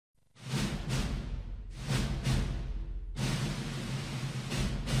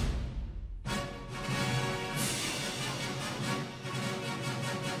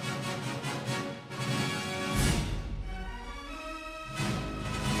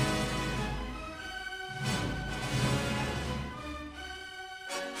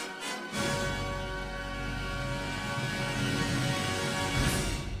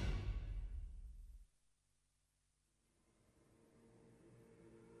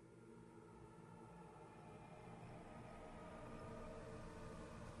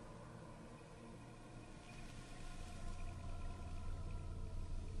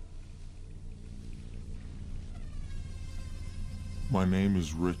My name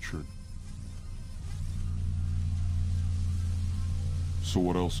is Richard. So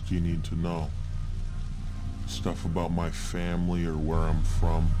what else do you need to know? Stuff about my family or where I'm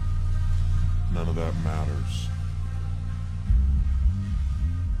from? None of that matters.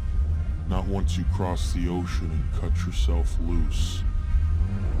 Not once you cross the ocean and cut yourself loose,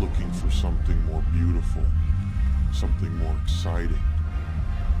 looking for something more beautiful, something more exciting.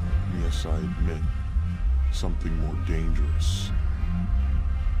 Yes, I admit, something more dangerous.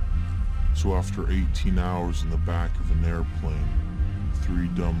 So after 18 hours in the back of an airplane, 3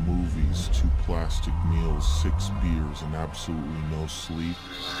 dumb movies, 2 plastic meals, 6 beers, and absolutely no sleep,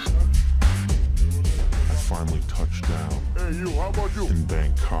 I finally touched down. Hey, you, how about you? In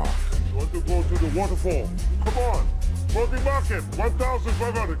Bangkok. You want to go to the waterfall? Come on! Floating market,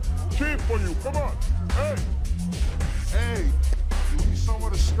 1,500. Cheap for you, come on! Hey! Hey! You need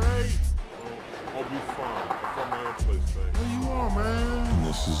somewhere to stay? I'll be fine. I found my own place, thanks. Where you are, man? And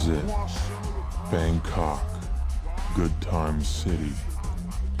this is it. Bangkok. Good Time City.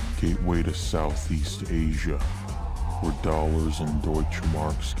 Gateway to Southeast Asia, where dollars and Deutsche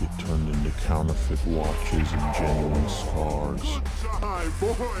Marks get turned into counterfeit watches and genuine scars. Hi,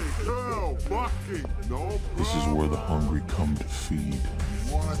 boy, girl, bucking, no problem. This is where the hungry come to feed.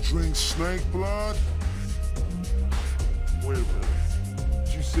 You wanna drink snake blood? Wait a minute.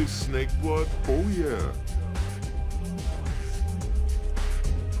 Did you say snake blood? Oh yeah.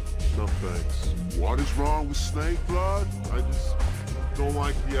 No thanks. What is wrong with snake blood? I just don't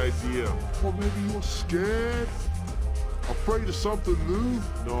like the idea. Or maybe you're scared? Afraid of something new?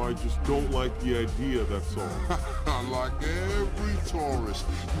 No, I just don't like the idea, that's all. Like every tourist,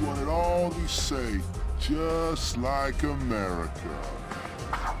 you want it all to be safe, just like America.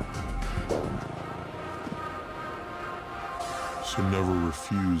 So never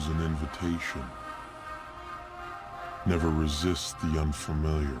refuse an invitation. Never resist the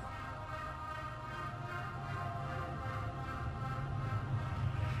unfamiliar.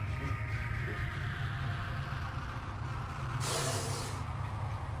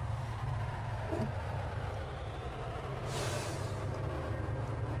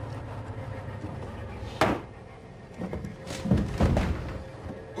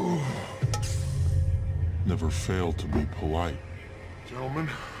 Never fail to be polite. Gentlemen,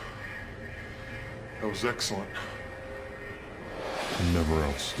 that was excellent. And never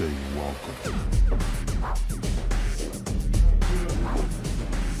outstay your welcome.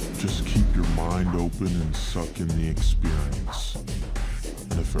 Just keep your mind open and suck in the experience.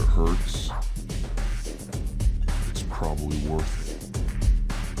 And if it hurts, it's probably worth it.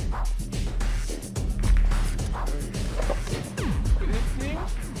 Good evening.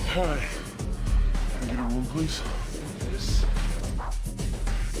 Hi. Can I get a room, please? Yes.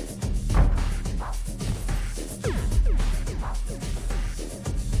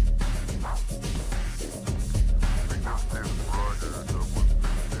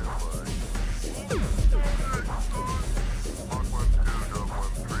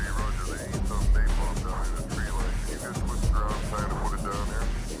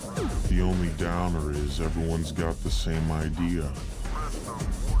 The only downer is everyone's got the same idea.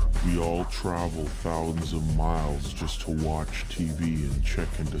 We all travel thousands of miles just to watch TV and check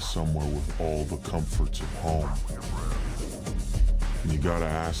into somewhere with all the comforts of home. And you gotta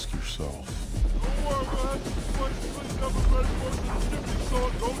ask yourself,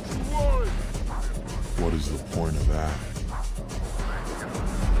 what is the point of that?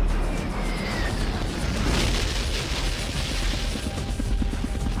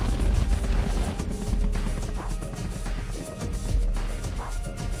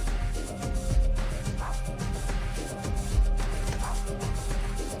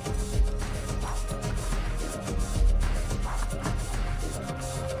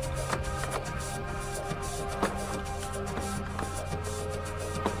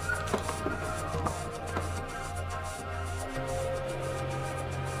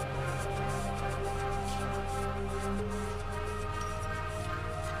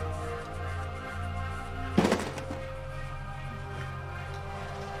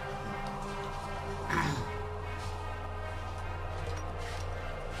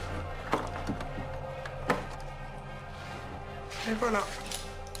 Et voilà.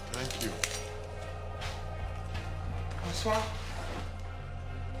 Thank you. Bonsoir.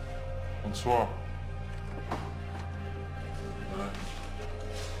 Bonsoir.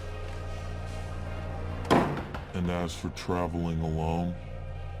 And as for traveling alone,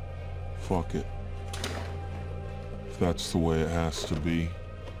 fuck it. If that's the way it has to be,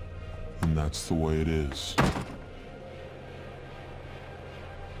 then that's the way it is.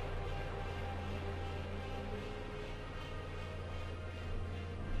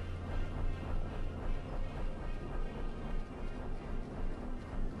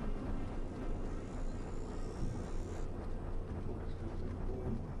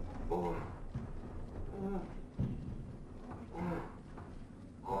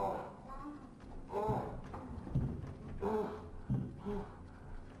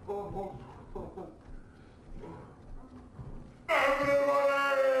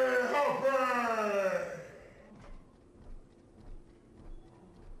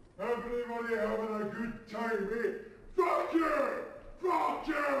 Everybody having a good time, eh? Fuck you! Fuck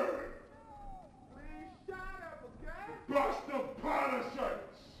you! Please shut up, okay? Bastard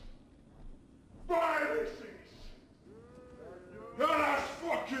parasites! Viruses! Yeah, that's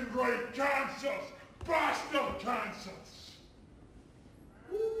fucking right, cancers! Bastard cancers!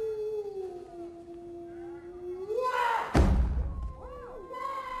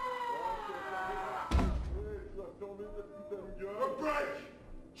 The big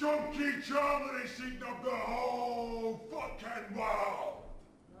chunky Charlie seat of the whole fucking world!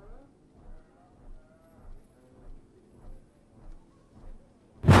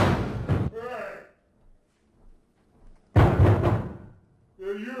 Hey!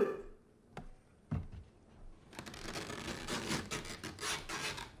 Hey, you!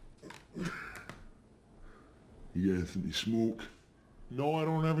 You got anything to smoke? No, I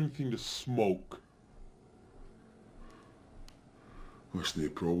don't have anything to smoke. That's no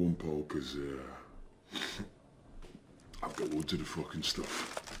problem, pal, because I've got loads of the fucking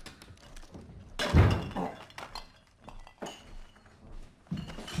stuff.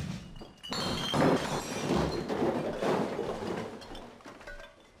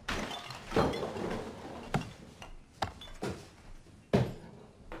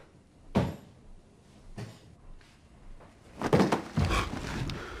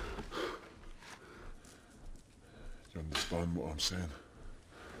 You understand what I'm saying?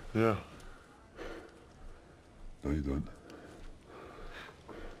 Yeah. No, you don't.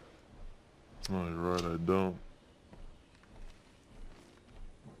 Oh, you're right, I don't.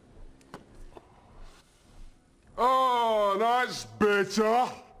 Oh, that's better!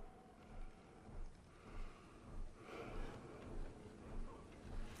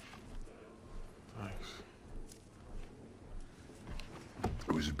 Thanks.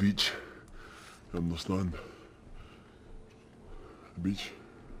 It was a beach. You understand? The beach.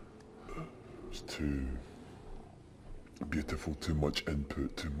 It's too beautiful, too much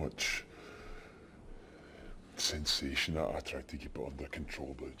input, too much sensation. I tried to keep it under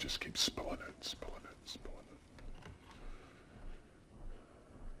control, but it just keeps spilling out, spilling out, spilling out.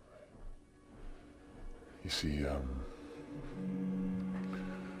 You see,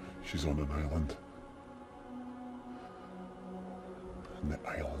 she's on an island. And the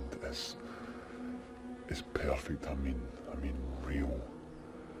island is perfect. I mean real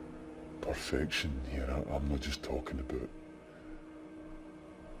perfection here. I'm not just talking about,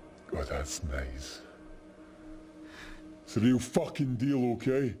 oh, that's nice. It's a real fucking deal,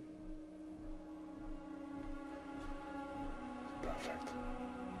 okay? Perfect.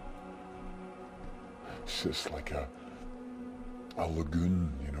 It's just like a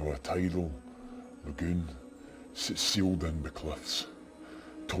lagoon, you know, a tidal lagoon, sealed in the cliffs.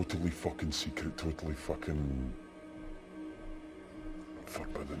 Totally fucking secret, totally fucking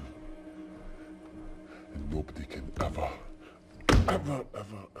forbidden. And nobody can ever go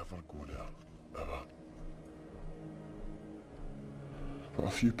there. Ever. But a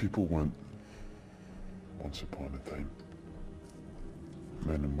few people went once upon a time.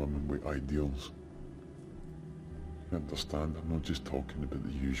 Men and women with ideals. You understand? I'm not just talking about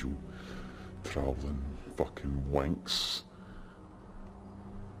the usual travelling fucking wanks.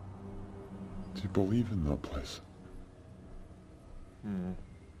 Do you believe in that place?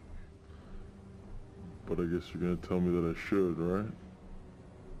 But I guess you're gonna tell me that I should, right?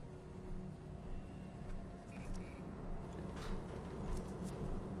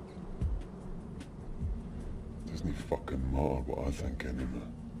 Doesn't fucking matter what I think anymore.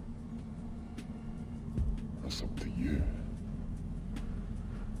 That's up to you.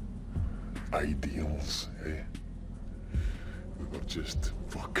 Ideals, eh? We were just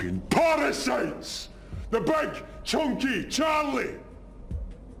fucking parasites! The big, chunky Charlie!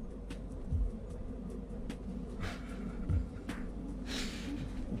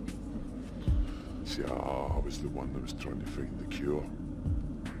 See, I was the one that was trying to find the cure.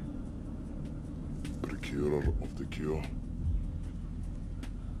 Procurer of the cure.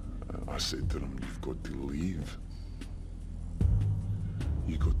 I said to them, you've got to leave.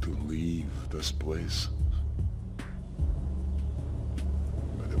 You got to leave this place.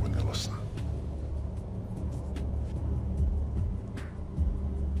 But they wouldn't listen.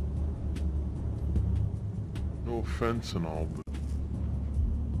 No offense and all, but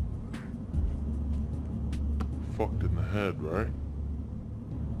fucked in the head, right?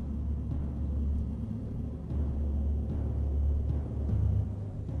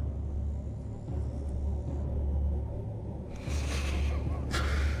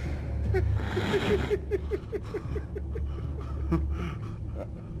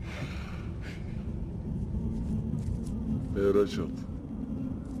 Hey, Richard.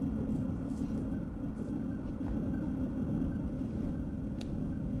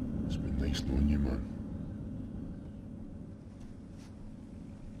 On you, man.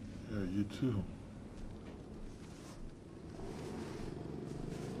 Yeah, you too.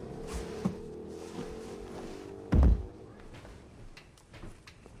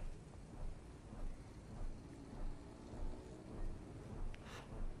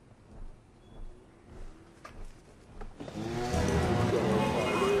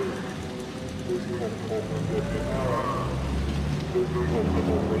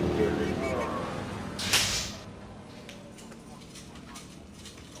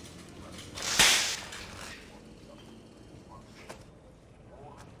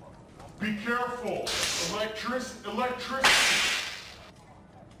 Be careful! Electricity!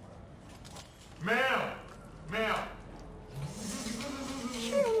 Ma'am! Ma'am!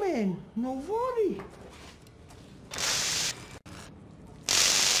 Chill, man. No worry.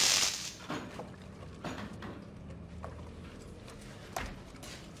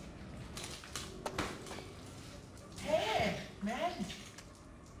 Hey, man.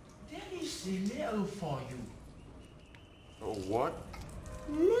 There is a letter for you. Oh, what?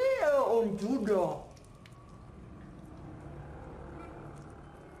 Letter on Judah.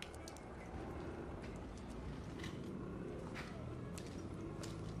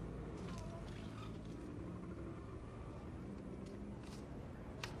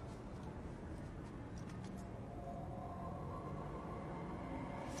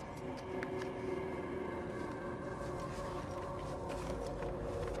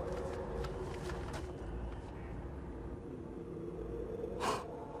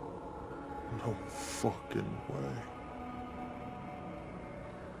 No fucking way.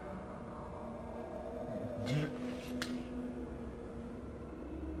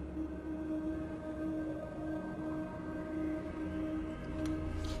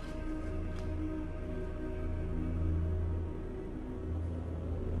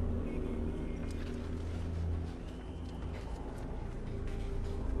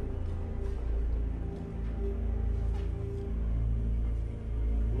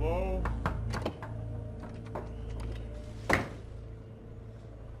 Hello?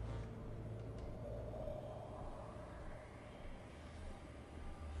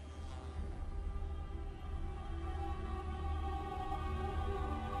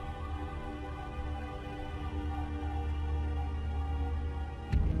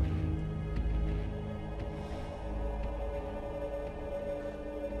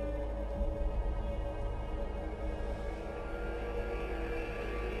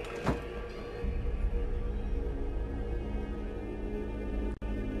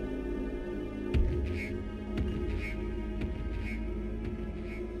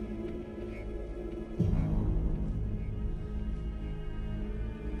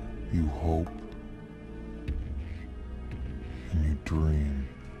 You hope and you dream,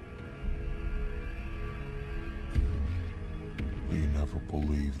 but you never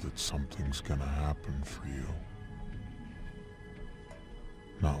believe that something's gonna happen for you.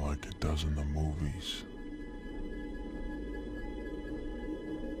 Not like it does in the movies.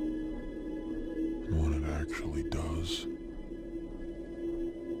 And when it actually does,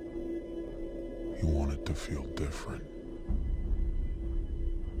 you want it to feel different.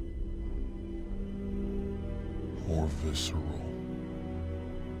 More visceral,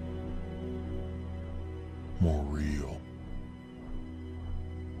 more real.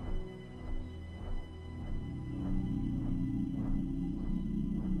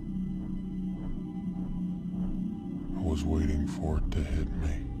 I was waiting for it to hit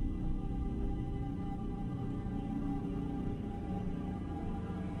me.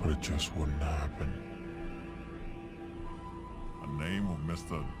 But it just wouldn't happen. The name of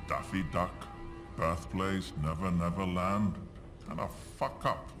Mr. Daffy Duck, birthplace Never Never Land, and I fuck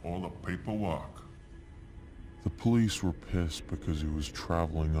up all the paperwork. The police were pissed because he was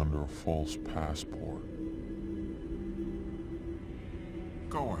traveling under a false passport.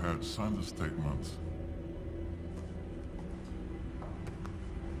 Go ahead, sign the statement.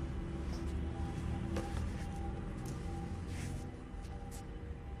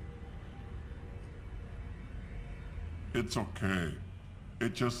 It's okay.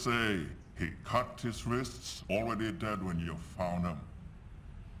 It just say he cut his wrists, already dead when you found him.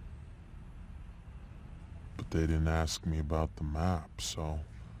 But they didn't ask me about the map, so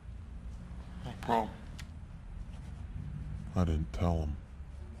No problem. I didn't tell them.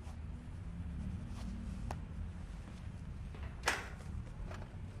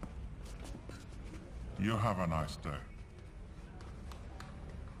 You have a nice day.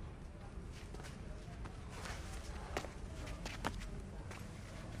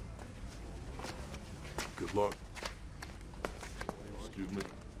 Good luck. Excuse me.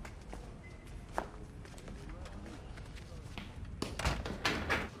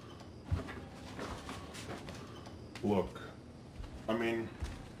 Look, I mean,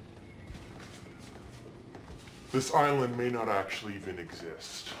 this island may not actually even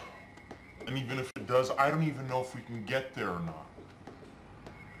exist. And even if it does, I don't even know if we can get there or not.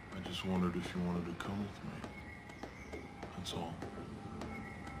 I just wondered if you wanted to come with me. That's all.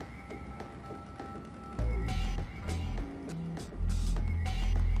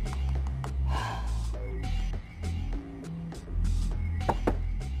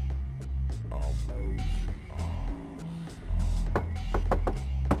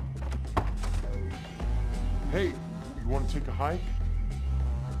 Hey, you want to take a hike?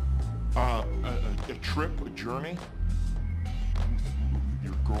 A trip, a journey? With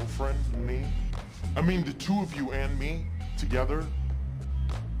your girlfriend and me? I mean, the two of you and me together?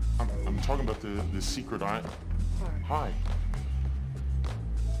 I'm talking about the secret island. Hi.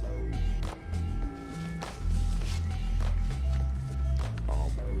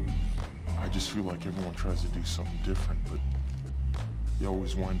 I just feel like everyone tries to do something different, but you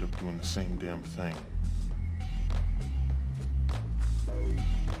always wind up doing the same damn thing.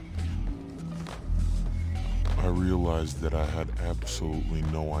 I realized that I had absolutely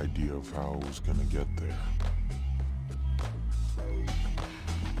no idea of how I was gonna get there.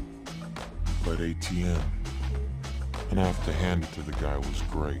 But ATM, and I have to hand it to the guy, was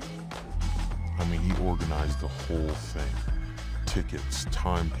great. I mean, he organized the whole thing. Tickets,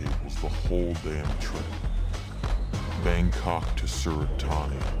 timetables, the whole damn trip. Bangkok to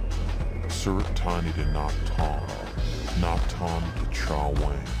Suratani. Suratani to Nak Thon. Nak Thon to Chao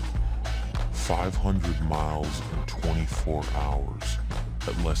Wang. 500 miles in 24 hours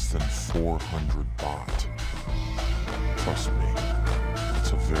at less than 400 baht. Trust me,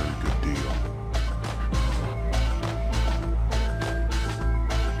 it's a very good deal.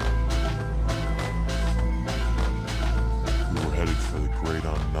 We were headed for the great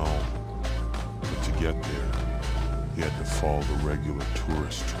unknown, but to get there, you had to follow the regular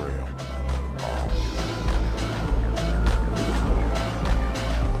tourist trail.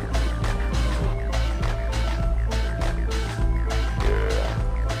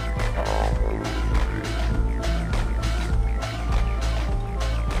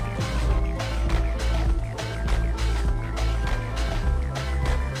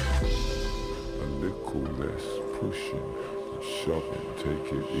 Pushing, shoving, take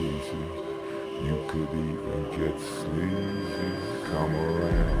it easy. You could even get sleazy. Come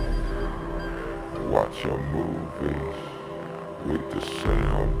around, watch your movies with the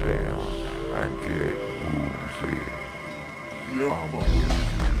sound down and get woozy.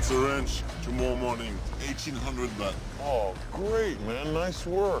 It's arranged tomorrow morning, 1800 baht. Oh, great, man. Nice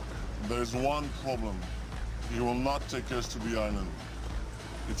work. There's one problem. He will not take us to the island.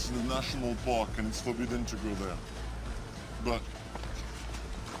 It's in the national park and it's forbidden to go there. But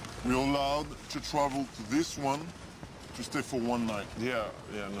we're allowed to travel to this one to stay for one night. Yeah,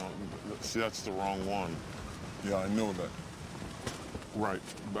 no. See, that's the wrong one. Yeah, I know that. Right,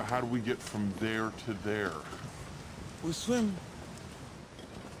 but how do we get from there to there? We swim.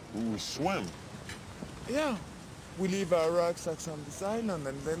 We swim. Yeah. We leave our rucksacks on this island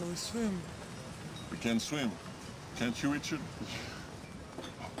and then we swim. We can swim. Can't you, Richard?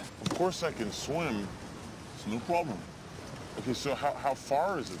 Of course I can swim. It's no problem. Okay, so how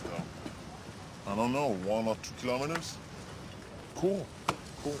far is it, though? I don't know, 1 or 2 kilometers? Cool.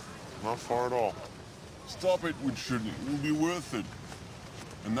 Not far at all. Stop it, Richard. It will be worth it.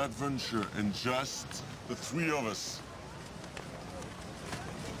 An adventure and just the 3 of us.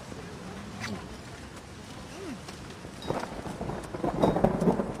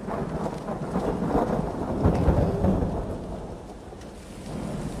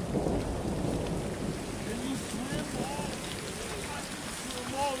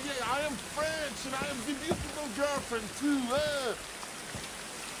 And I am the beautiful girlfriend too.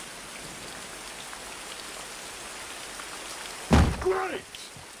 Great!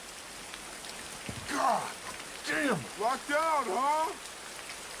 God damn! Locked out, huh?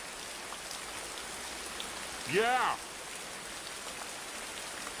 Yeah.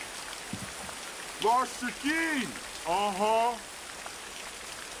 Lost your key. Uh-huh.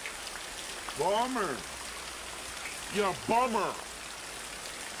 Bummer. Yeah, bummer.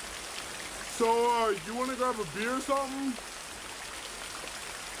 So, you wanna grab a beer or something?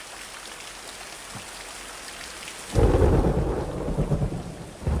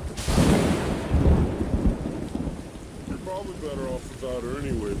 You're probably better off without her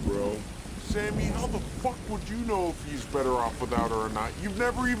anyway, bro. Sammy, how the fuck would you know if he's better off without her or not? You've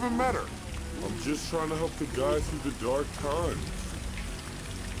never even met her. I'm just trying to help the guy through the dark times.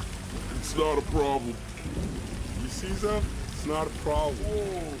 It's not a problem. You see, Zeph? It's not a problem.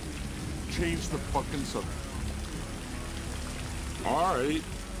 Whoa. Change the fucking subject. All right.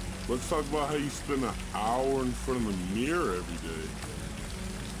 Let's talk about how you spend an hour in front of the mirror every day.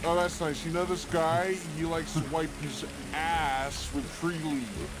 Oh, that's nice. You know this guy? He likes to wipe his ass with tree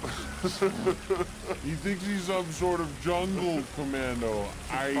leaves. He thinks he's some sort of jungle commando.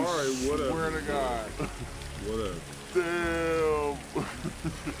 I All right, whatever. swear to God. Whatever. Damn.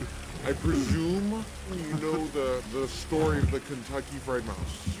 I presume you know the story of the Kentucky Fried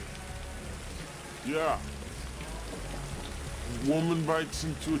Mouse. Yeah. Woman bites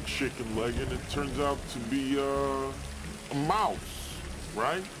into a chicken leg and it turns out to be a mouse,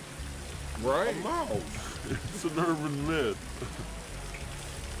 right? Right? A mouse. It's an urban myth.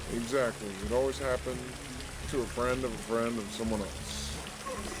 Exactly. It always happened to a friend of someone else.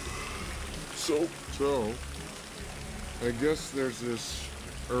 So, I guess there's this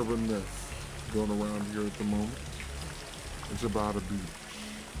urban myth going around here at the moment. It's about a beach.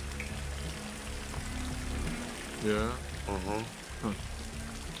 Yeah? Uh-huh.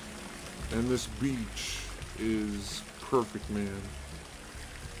 And this beach is perfect, man.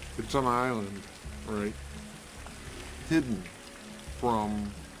 It's an island, right? Hidden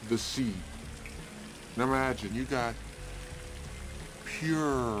from the sea. Now imagine, you got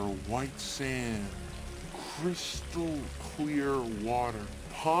pure white sand, crystal clear water,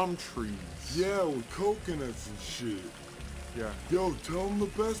 palm trees. Yeah, with coconuts and shit. Yeah. Yo, tell them the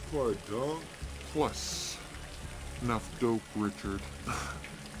best part, dog. Plus, enough dope, Richard,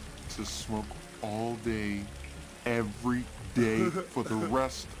 to smoke all day, every day for the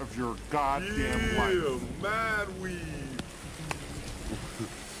rest of your goddamn life. Mad weed.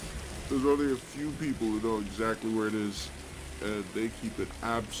 There's only a few people who know exactly where it is, and they keep it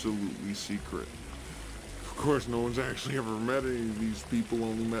absolutely secret. Of course, no one's actually ever met any of these people,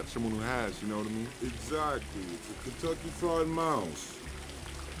 only met someone who has, you know what I mean? Exactly. It's a Kentucky Fried Mouse.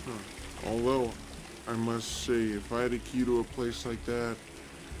 Although, I must say, if I had a key to a place like that,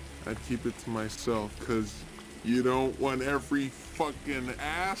 I'd keep it to myself, because you don't want every fucking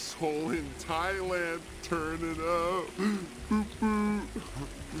asshole in Thailand turning up.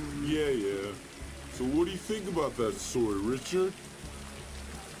 Yeah. So what do you think about that story, Richard?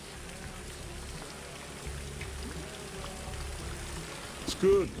 It's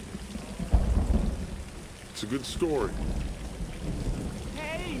good. It's a good story.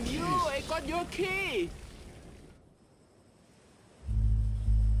 Hey, you! I got your key!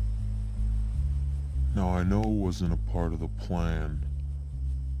 Now, I know it wasn't a part of the plan,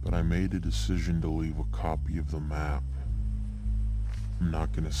 but I made a decision to leave a copy of the map. I'm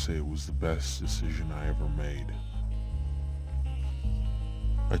not gonna say it was the best decision I ever made.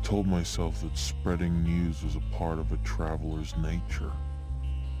 I told myself that spreading news was a part of a traveler's nature.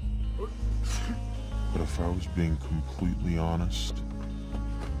 But if I was being completely honest,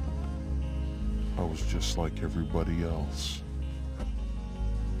 I was just like everybody else.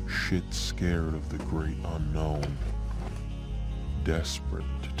 Shit scared of the great unknown. Desperate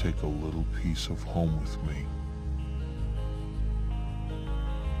to take a little piece of home with me.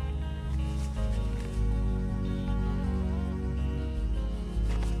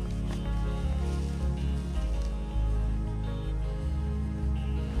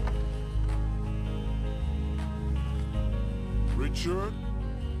 Richard?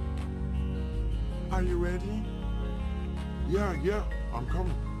 Are you ready? Yeah, I'm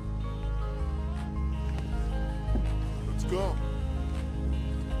coming. Let's go.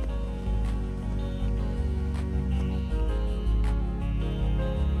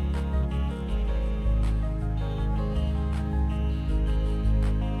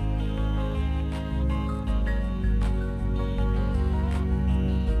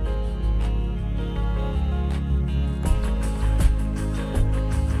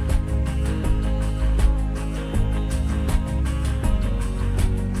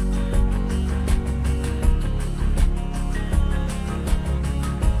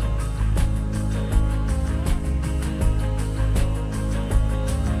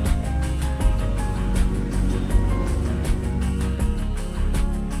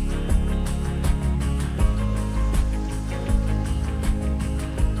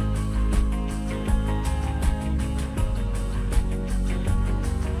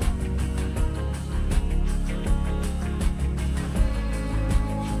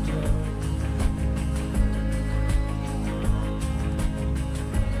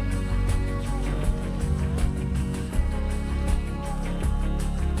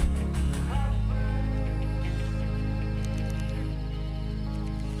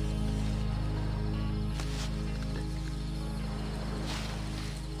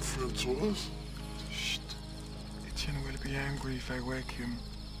 Francois? Shh. Etienne will be angry if I wake him.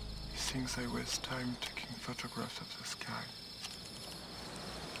 He thinks I waste time taking photographs of the sky.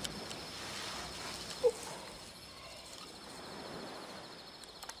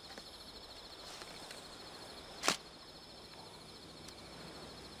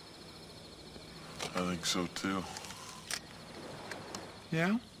 think so too.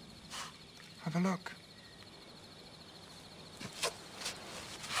 Yeah? Have a look.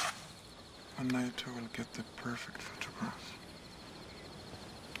 One night I will get the perfect photograph.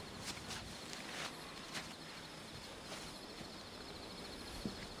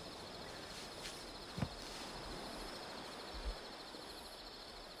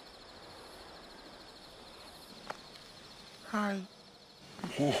 Hi.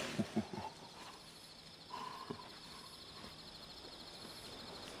 Whoa.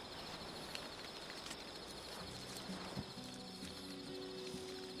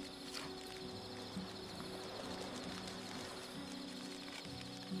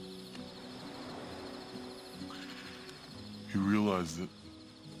 You realize that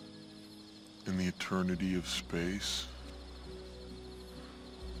in the eternity of space,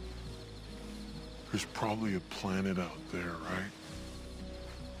 there's probably a planet out there, right?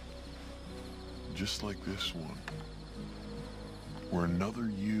 Just like this one, where another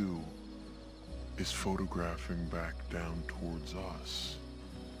you is photographing back down towards us.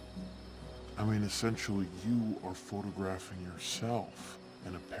 I mean, essentially, you are photographing yourself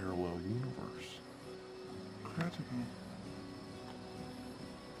in a parallel universe. Incredible.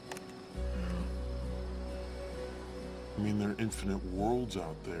 I mean, there are infinite worlds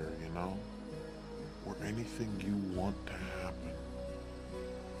out there, you know? Where anything you want to happen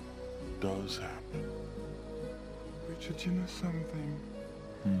does happen. Richard, you know something?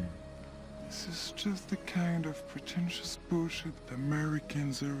 This is just the kind of pretentious bullshit that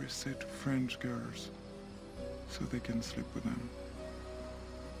Americans always say to French girls, so they can sleep with them.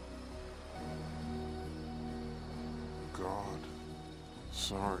 God,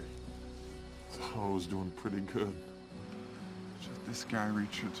 sorry. Thought I was doing pretty good. Just this guy,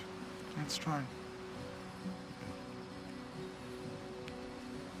 Richard. Let's try.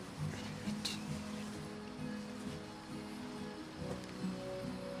 Idiot.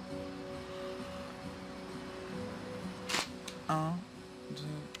 Un, deux,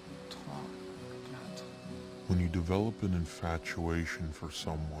 trois, quatre. When you develop an infatuation for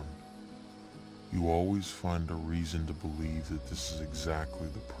someone, you always find a reason to believe that this is exactly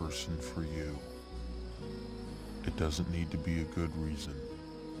the person for you. It doesn't need to be a good reason.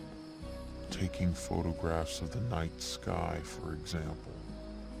 Taking photographs of the night sky, for example.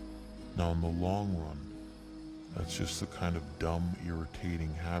 Now, in the long run, that's just the kind of dumb,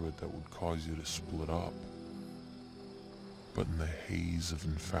 irritating habit that would cause you to split up. But in the haze of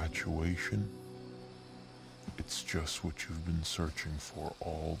infatuation, it's just what you've been searching for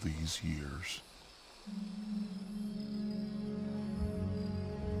all these years.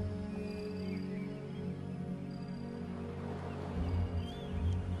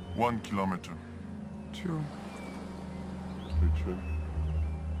 1 kilometer. 2. Richard?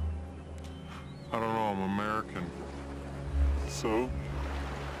 I don't know, I'm American. So?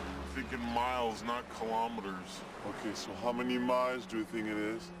 Thinking miles, not kilometers. Okay, so how many miles do you think it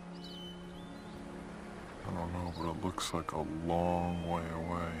is? I don't know, but it looks like a long way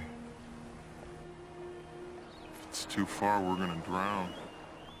away. If it's too far, we're gonna drown.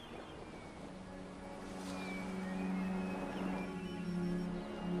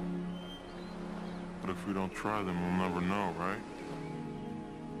 But if we don't try, then we'll never know, right?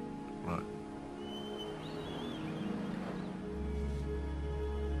 Right.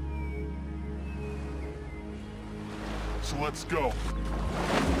 So let's go.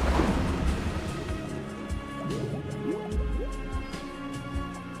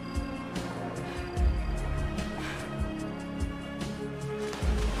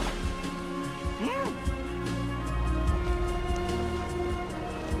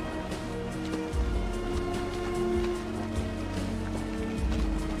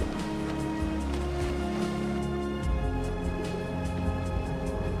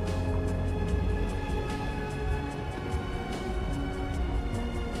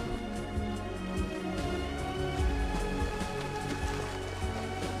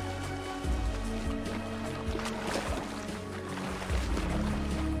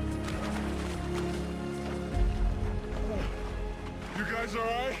 You guys all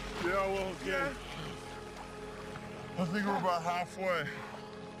right? Yeah, well, okay. I think we're about halfway.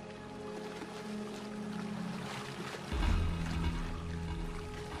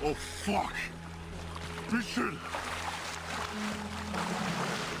 Oh, fuck! Richard!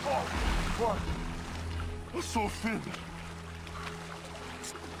 Oh, fuck! I'm so thin.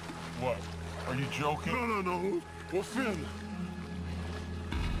 What? Are you joking? No. We're thin.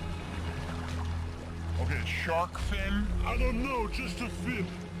 Okay, shark fin? I don't know, just a fin.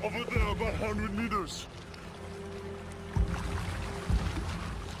 Over there, about 100 meters.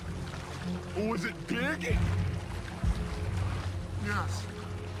 Was it big? Yes.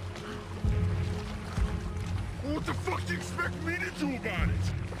 What the fuck do you expect me to do about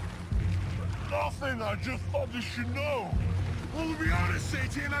it? Nothing, I just thought you should know. Well, to be honest,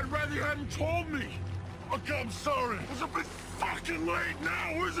 Satan, I'd rather you hadn't told me. Okay, I'm sorry. It's a bit fucking late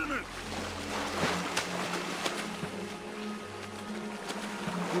now, isn't it?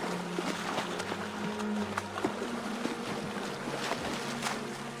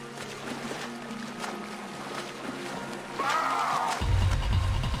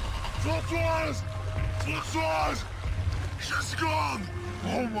 Flip-flops! Flip-flops! She's gone!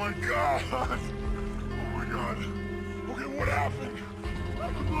 Oh my god! Oh my god. Okay, what happened? I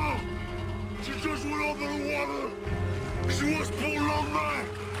don't know. She just went over the water. She was pulled on back.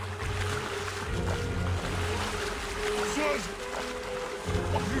 Swaz!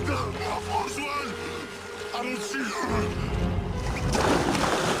 What have you done? Oh, Swaz! I don't see her.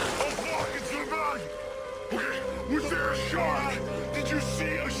 Oh fuck, it's her back! Okay, was there a shark? Did you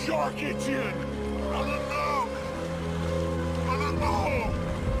see a shark, Etienne? I don't know. I don't know.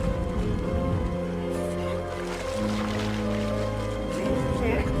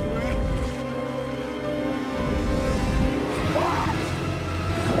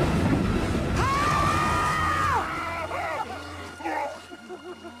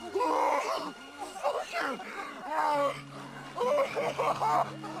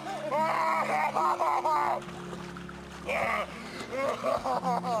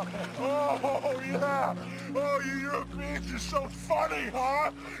 Oh, yeah! Oh, you Europeans are so funny,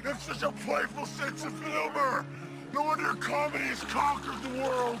 huh? You have such a playful sense of humor! No wonder your comedy has conquered the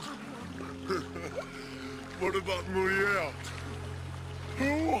world! What about Muriel?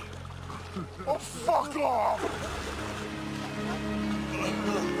 Who? Oh, fuck off!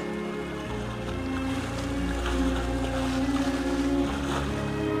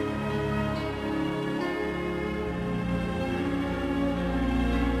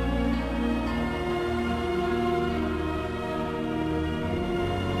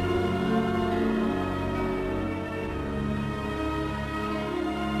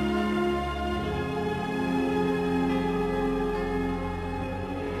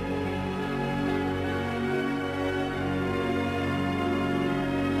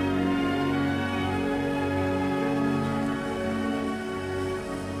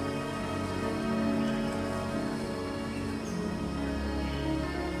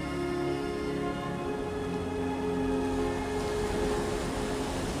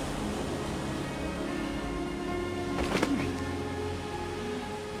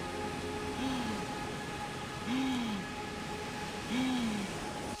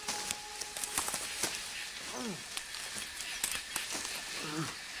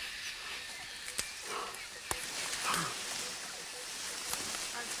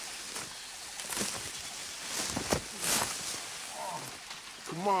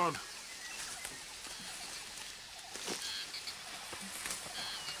 Come on.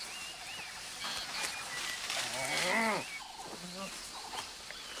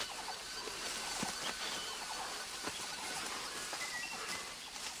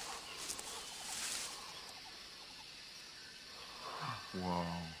 Wow.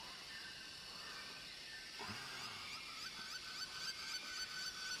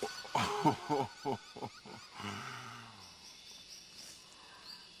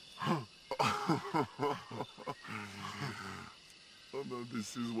 Oh, now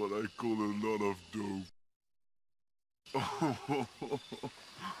this is what I call a lot of dope.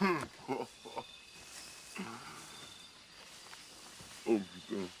 Oh,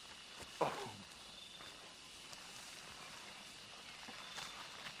 putain.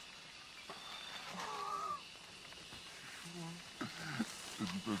 C'est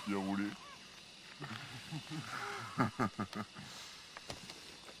du papier roulé.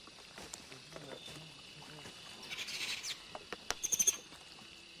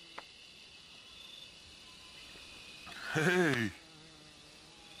 Hey!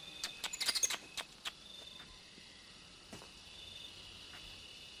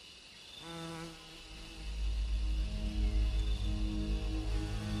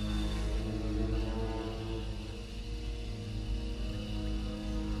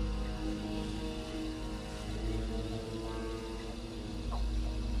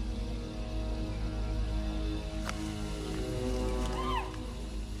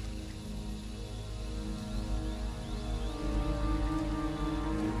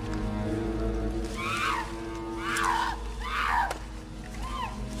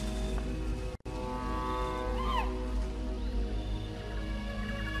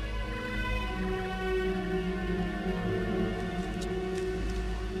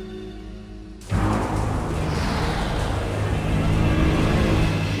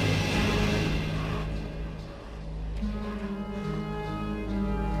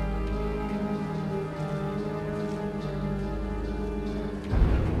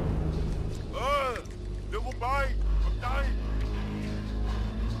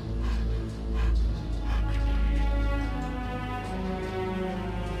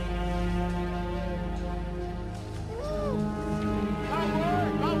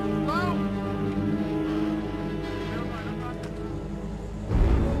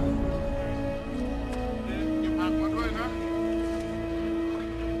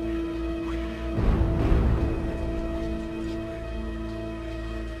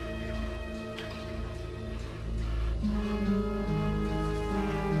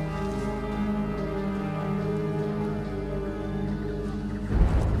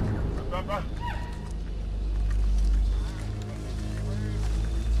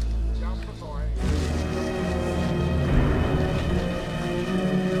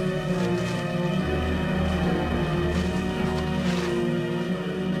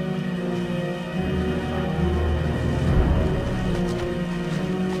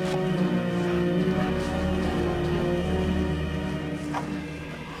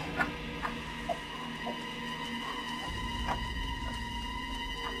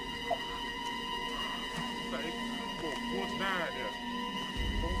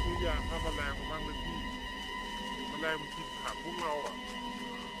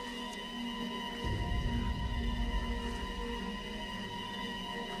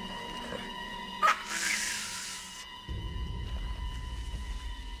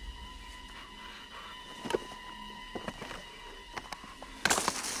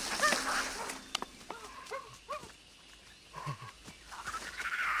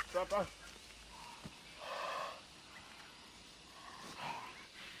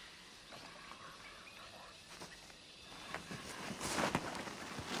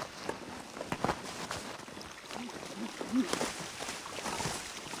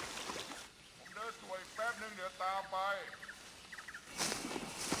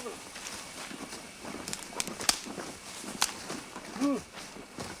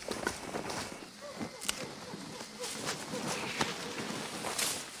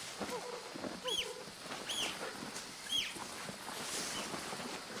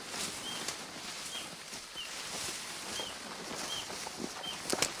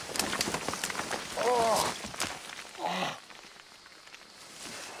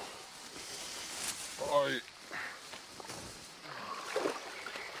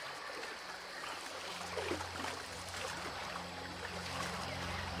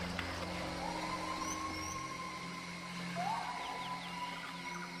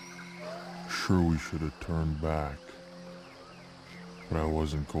 true we should have turned back, but I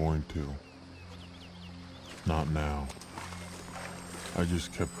wasn't going to. Not now. I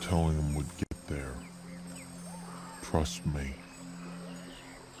just kept telling him we'd get there. Trust me.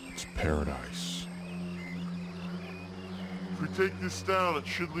 It's paradise. If we take this down, it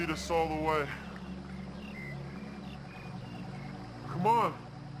should lead us all the way. Come on.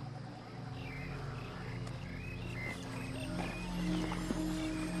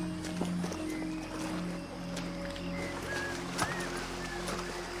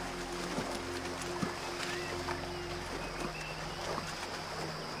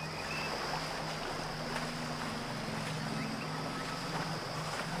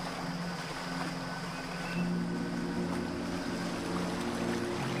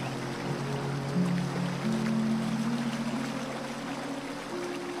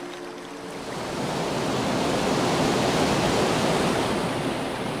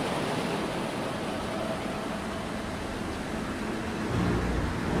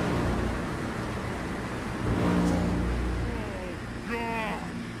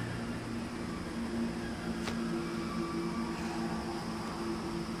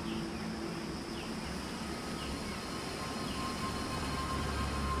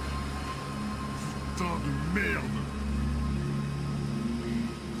 Putain de merde!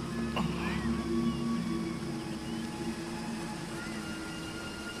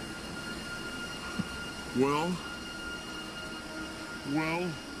 Well,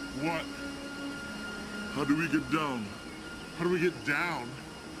 what? How do we get down? How do we get down?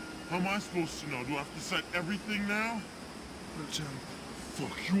 How am I supposed to know? Do I have to set everything now? Well,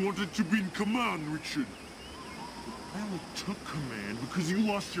 Fuck, you wanted to be in command, Richard. I only took command because you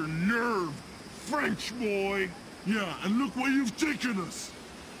lost your nerve, French boy! Yeah, and look where you've taken us!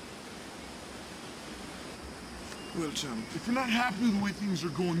 well, champ. If you're not happy with the way things are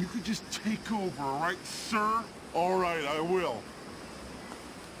going, you could just take over, all right, sir? All right, I will.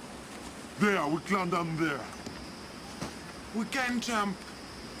 There, we climb down there. We can, champ.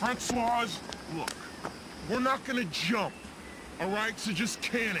 Francois, look, we're not gonna jump, all right? So just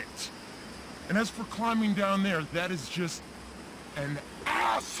can it. And as for climbing down there, that is just an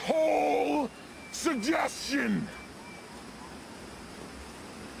asshole suggestion!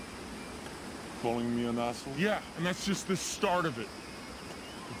 Calling me an asshole? Yeah, and that's just the start of it.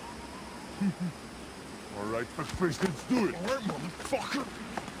 All right, fuckface, let's do it. All right, motherfucker!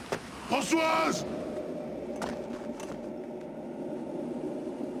 Françoise!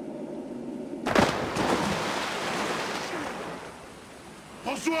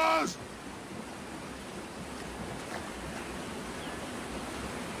 Françoise!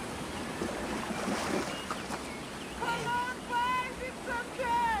 Come on, guys, it's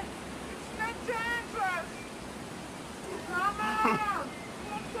okay. It's not dangerous. Come on.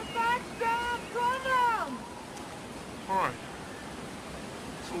 Put the back down. Come on. All right.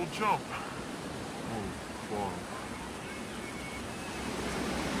 So we'll jump. Oh, fuck.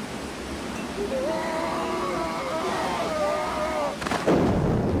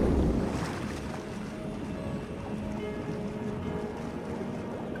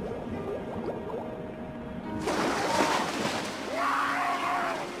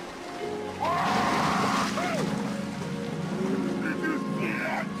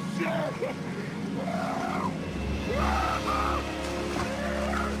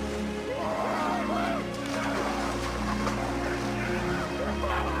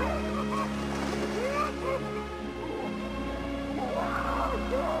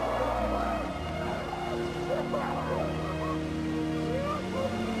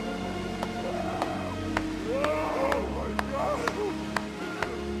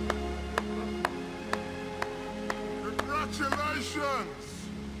 Congratulations!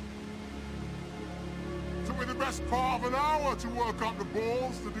 Took me the best part of an hour to work up the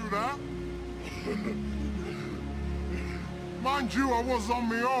balls to do that. Mind you, I was on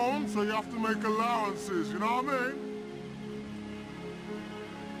my own, so you have to make allowances, you know what I mean?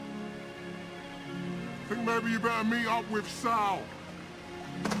 Think maybe you better meet up with Sal.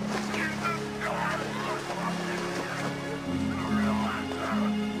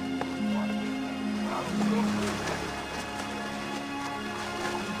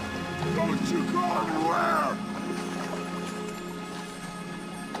 Don't you go anywhere!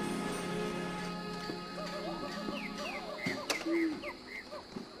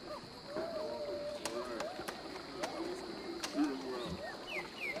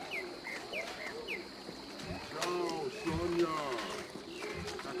 Ciao, Sonia.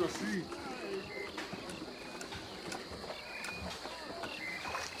 Take a seat.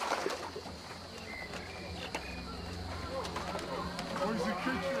 Where's the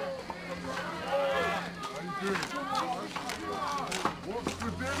kitchen?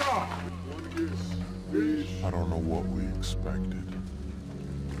 expected.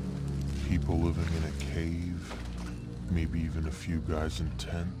 People living in a cave, maybe even a few guys in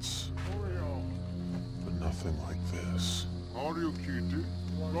tents, but nothing like this. How do you keep it?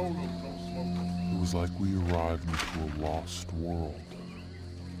 No smoking. It was like we arrived into a lost world.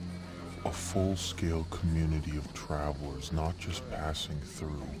 A full-scale community of travelers, not just passing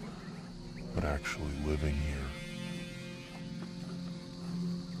through, but actually living here.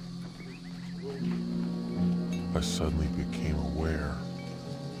 I suddenly became aware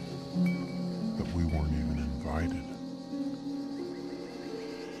that we weren't even invited.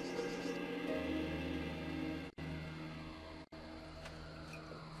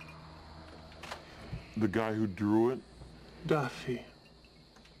 The guy who drew it? Daffy.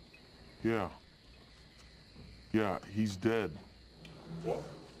 Yeah. Yeah, he's dead. What?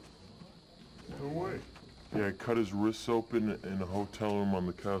 No way. Yeah, he cut his wrists open in a hotel room on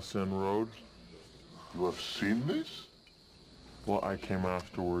the Khaosan Road. You have seen this? Well, I came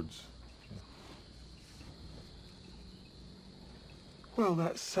afterwards. Well,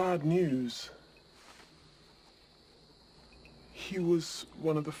 that's sad news. He was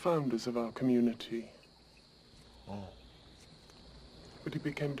one of the founders of our community. Oh. But he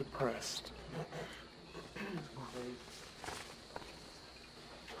became depressed.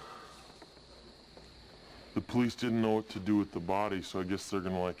 The police didn't know what to do with the body, so I guess they're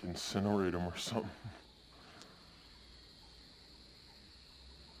gonna, like, incinerate him or something.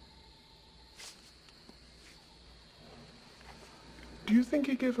 Do you think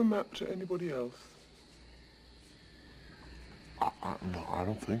he gave a map to anybody else? No, I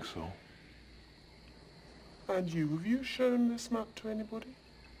don't think so. And you, have you shown this map to anybody?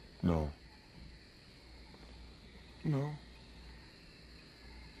 No. No.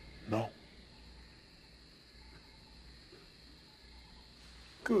 No.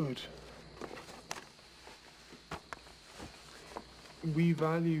 Good. We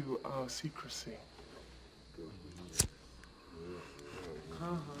value our secrecy.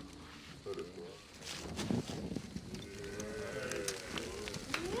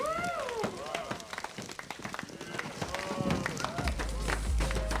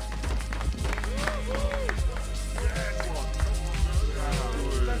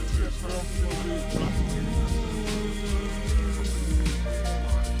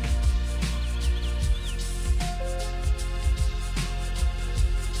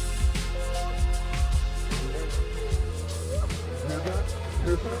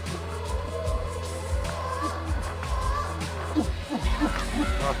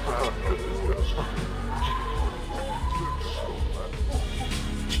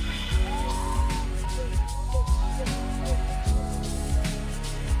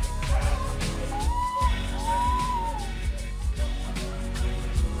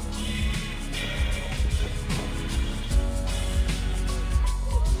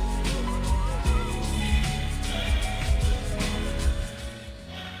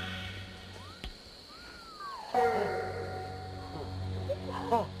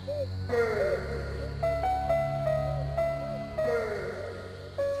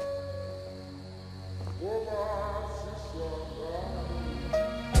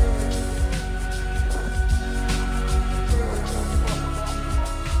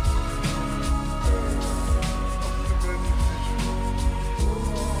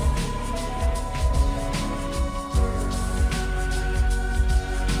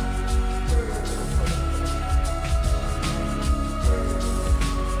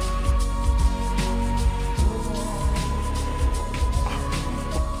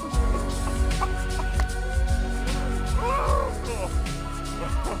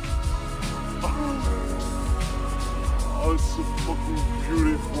 Oh, it's so fucking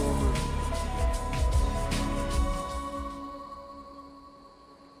beautiful, man.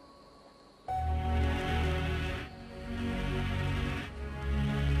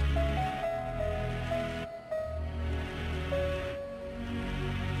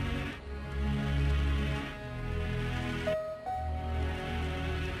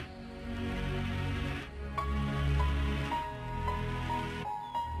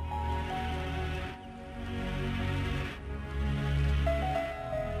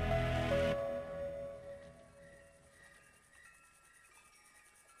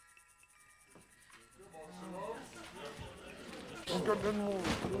 I've got them all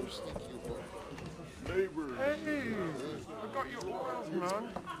close. Neighbors. Hey, I got your oils, man.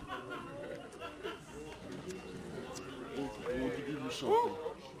 We'll give you something.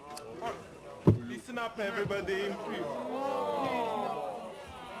 Listen up, everybody.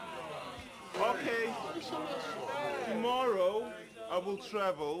 Okay. Tomorrow, I will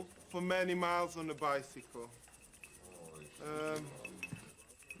travel for many miles on a bicycle.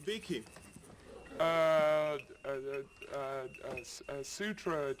 Vicky.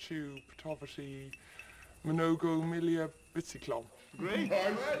 Sutra chu Patovati Mnogo Milia Bicyclom. Great.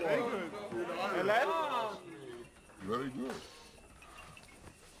 Nice Very one. good. Helen? Very good.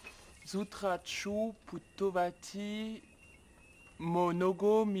 Sutra chu Putovati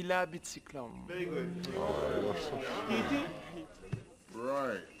Monogo Mila Bicyclom. Very good. Kitty?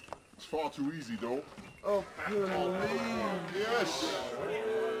 Right. It's far too easy, though. Oh, Yes.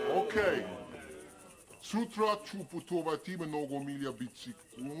 Okay. Sutra Chuputovati Mnogomilia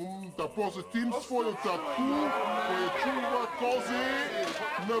Biciclum. Da pozitim svoju tatu koje čuva kozi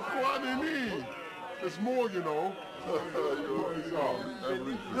na planini. There's more, you know.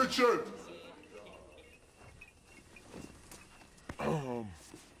 Richard!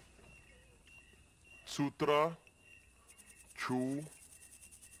 Sutra ću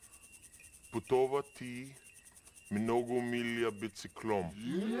putovati mnogo milja biciklom.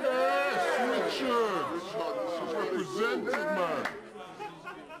 Yes, Richard! It's represented, man.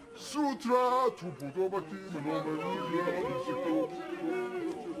 Sutra Chuputovati Mnogomilia Biciclum.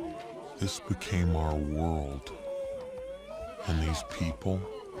 This became our world, and these people,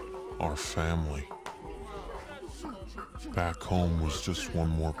 our family. Back home was just one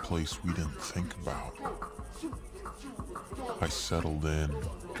more place we didn't think about. I settled in.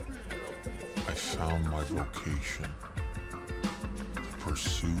 I found my vocation, the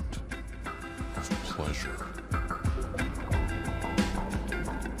pursuit of pleasure.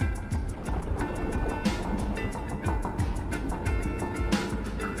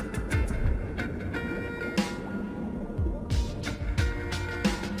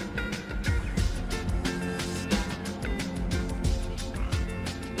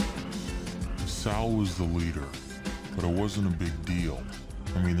 Sal was the leader, but it wasn't a big deal.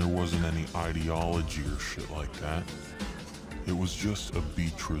 I mean, there wasn't any ideology or shit like that. It was just a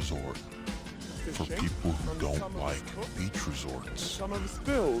beach resort for people who don't like beach resorts. Some of us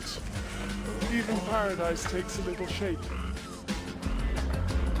build. Even paradise takes a little shape.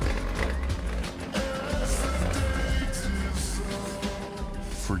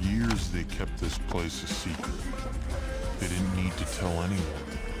 For years, they kept this place a secret. They didn't need to tell anyone.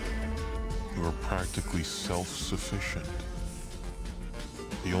 They were practically self-sufficient.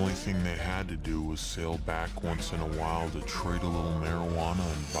 The only thing they had to do was sail back once in a while to trade a little marijuana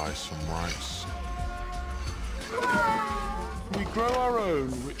and buy some rice. We grow our own,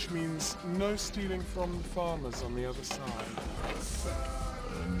 which means no stealing from the farmers on the other side.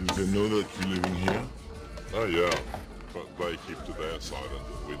 And they know that you're living here? Oh, yeah. But they keep to their side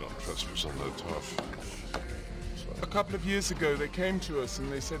and we don't trespass on their turf. A couple of years ago, they came to us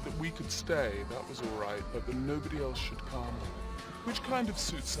and they said that we could stay. That was all right, but that nobody else should come. Which kind of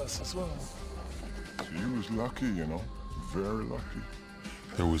suits us as well. So you was lucky, you know. Very lucky.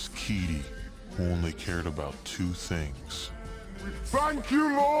 There was Keaty, who only cared about two things. We thank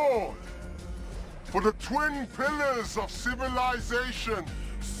you, Lord, for the twin pillars of civilization.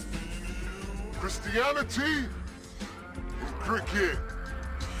 Christianity and cricket.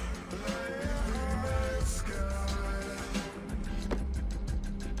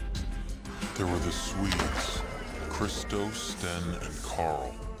 There were the Swedes, Christo, Sten, and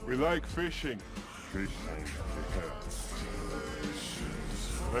Carl. We like fishing. Fishing,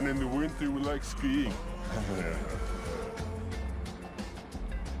 yeah. And in the winter we like skiing.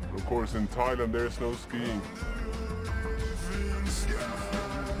 Of course, in Thailand there's no skiing.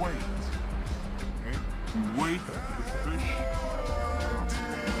 Wait. Wait for the fish.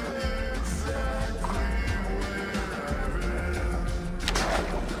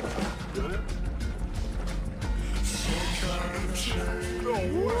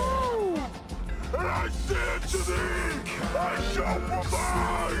 Woo! And I said to thee, I shall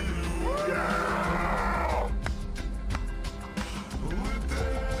provide! Yeah!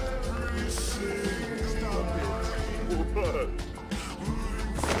 What?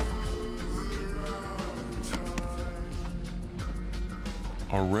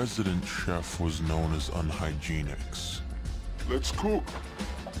 Our resident chef was known as Unhygienics Let's cook.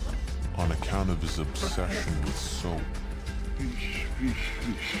 on account of his obsession with soap. Fish, fish,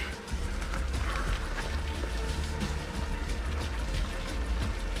 fish.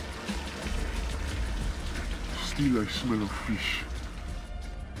 Still I smell of fish.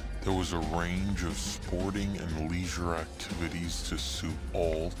 There was a range of sporting and leisure activities to suit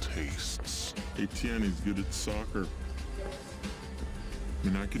all tastes. Etienne is good at soccer. I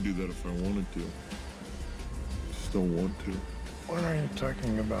mean, I could do that if I wanted to. Just don't want to. What are you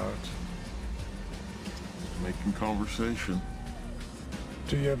talking about? Making conversation.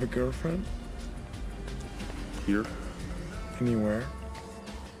 Do you have a girlfriend? Here? Anywhere?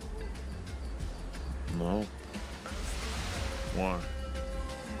 No. Why?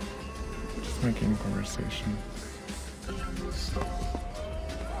 Just making conversation.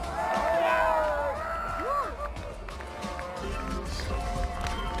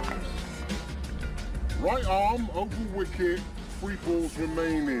 Right arm over wicket, 3 balls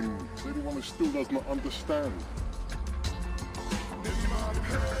remaining. Is anyone who still does not understand?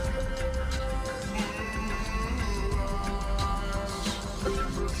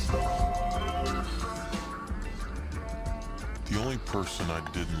 The only person I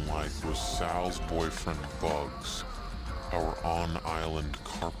didn't like was Sal's boyfriend, Bugs, our on-island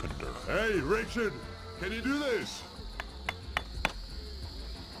carpenter. Hey, Richard, can you do this?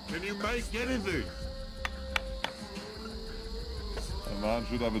 Can you make anything? A man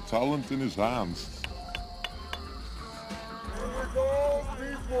should have a talent in his hands.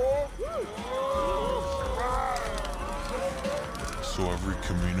 So every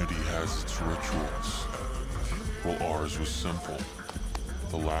community has its rituals. Well, ours was simple.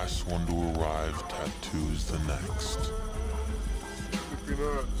 The last one to arrive tattoos the next. It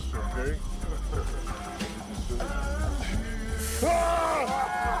hurts, okay?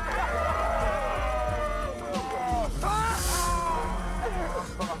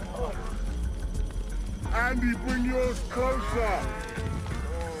 Andy, bring yours closer.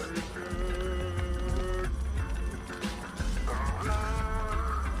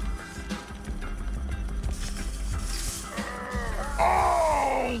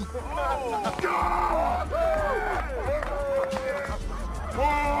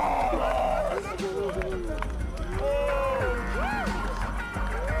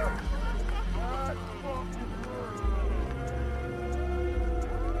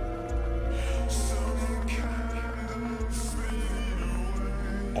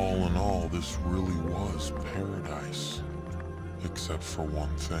 All in all, this really was paradise. Except for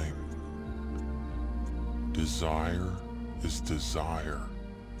one thing. Desire is desire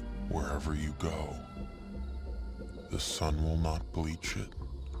wherever you go. The sun will not bleach it,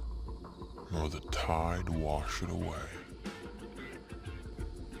 nor the tide wash it away.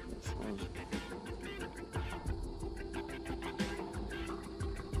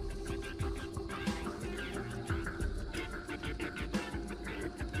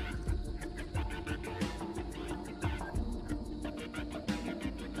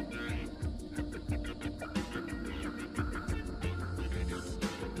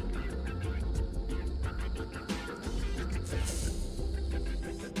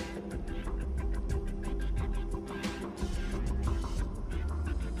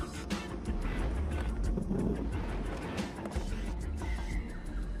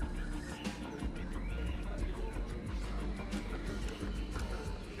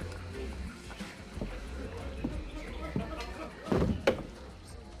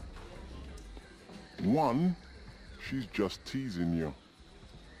 One, she's just teasing you.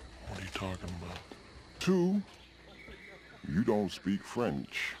 What are you talking about? 2, you don't speak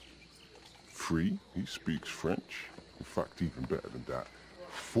French. 3, he speaks French. In fact, even better than that.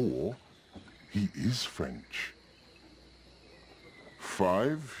 4, he is French.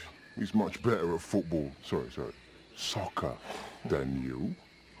 5, he's much better at football, soccer than you.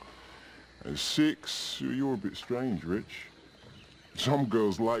 And 6, you're a bit strange, Rich. Some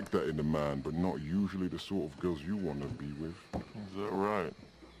girls like that in a man, but not usually the sort of girls you want to be with. Is that right?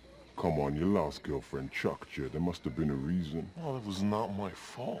 Come on, your last girlfriend chucked you. There must have been a reason. Well, it was not my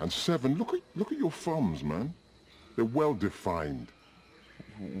fault. And 7, look at your thumbs, man. They're well defined.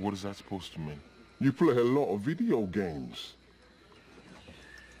 What is that supposed to mean? You play a lot of video games.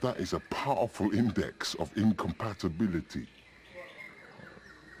 That is a powerful index of incompatibility.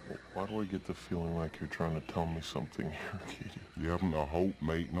 Why do I get the feeling like you're trying to tell me something here, Kitty? You haven't a hope,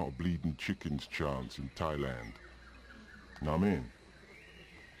 mate, not a bleeding chicken's chance in Thailand. Know what I mean?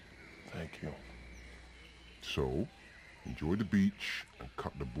 Thank you. So, enjoy the beach and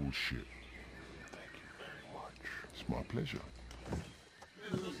cut the bullshit. Thank you very much. It's my pleasure.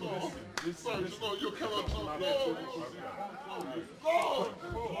 You cannot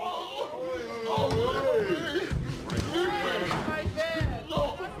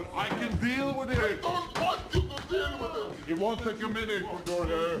I can deal with it. I don't want you to deal with it. It won't take a minute,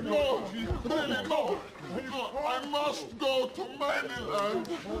 Gordon. No, really, no. I must go to Maniland.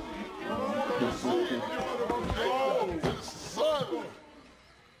 Son.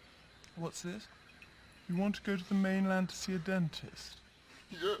 What's this? You want to go to the mainland to see a dentist?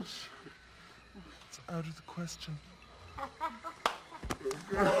 Yes. It's out of the question.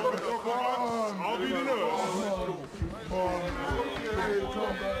 I'll be the nurse.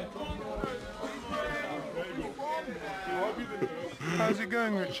 How's it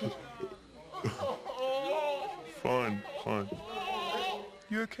going, Richard? Fine, fine.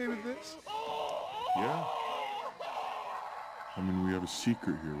 You okay with this? Yeah. I mean, we have a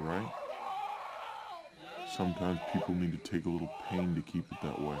secret here, right? Sometimes people need to take a little pain to keep it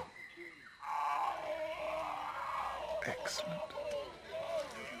that way. Excellent.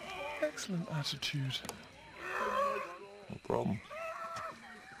 Excellent attitude. No problem.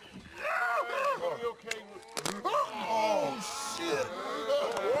 Oh, shit!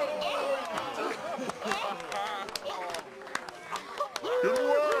 Good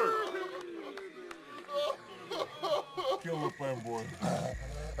work! Kill the fanboy.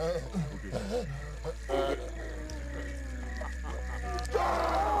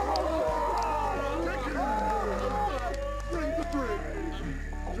 Bring the drink!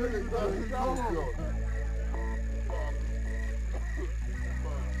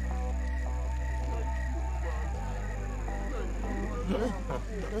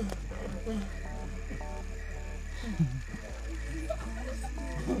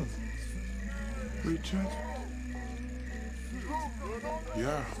 Richard,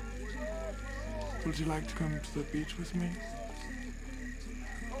 Yeah. would you like to come to the beach with me?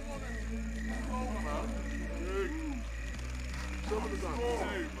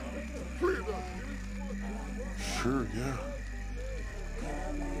 Sure, yeah.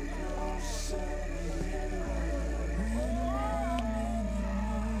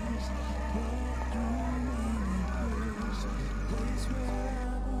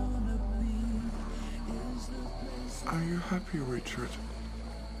 Are you happy, Richard?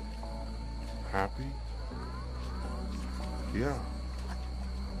 Happy? Yeah.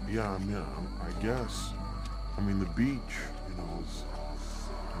 Yeah, I mean, I guess. I mean, the beach, you know, is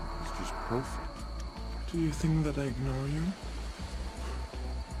just perfect. Do you think that I ignore you?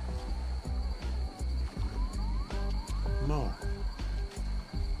 No.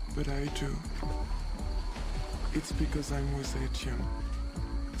 But I do. It's because I'm with Etienne.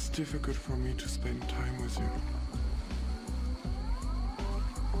 It's difficult for me to spend time with you.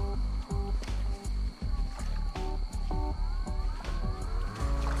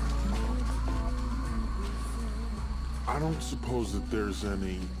 I don't suppose that there's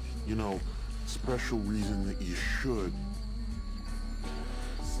any, you know, special reason that you should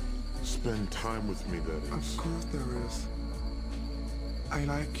spend time with me, that is. Of course there is. I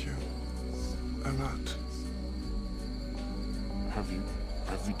like you. A lot. Have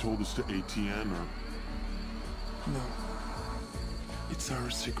you told this to Etienne, or? No. It's our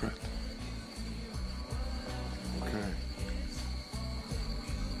secret. Okay.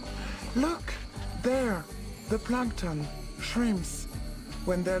 Look! There! The plankton, shrimps.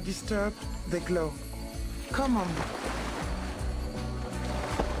 When they're disturbed, they glow. Come on.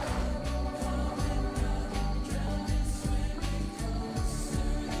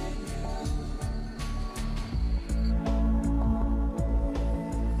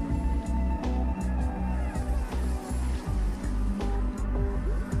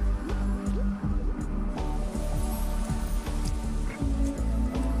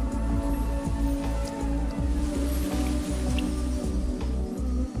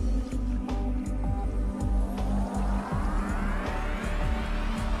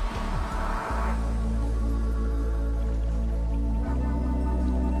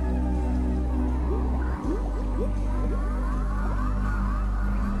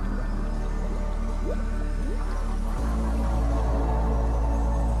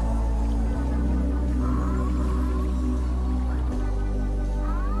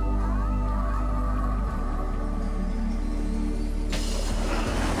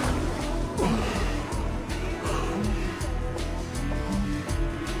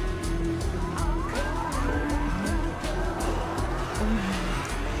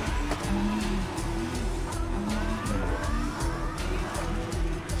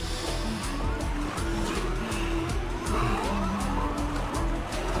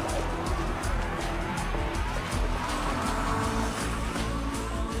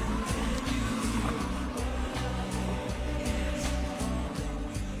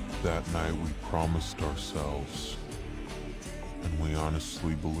 That night we promised ourselves, and we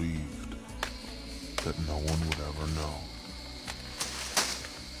honestly believed that no one would ever know.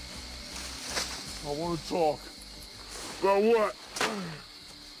 I want to talk. About what?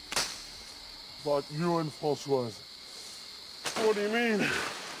 About you and Françoise. What do you mean?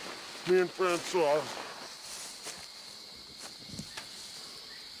 Me and Francois.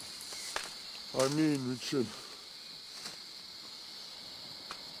 I mean, Richard,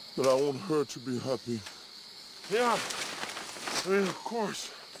 that I want her to be happy. Yeah. I mean, of course.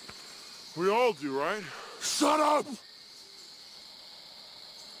 We all do, right? Shut up!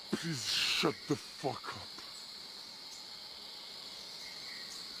 Please shut the fuck up.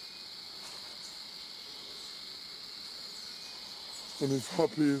 And if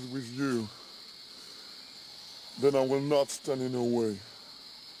Happy is with you, then I will not stand in her way.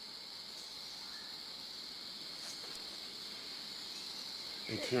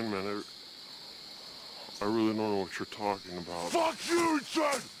 Hey, Tin Man, I really don't know what you're talking about. Fuck you,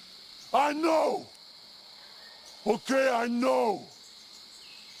 Richard! I know! Okay, I know!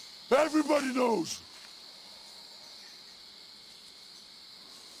 Everybody knows!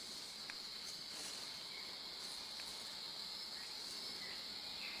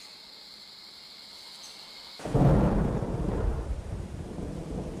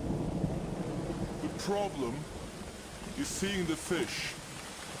 The problem is seeing the fish.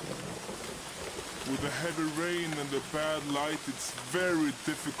 With the heavy rain and the bad light, it's very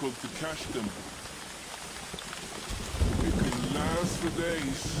difficult to catch them. It can last for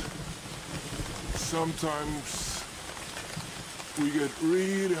days. Sometimes we get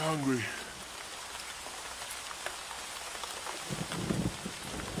really hungry.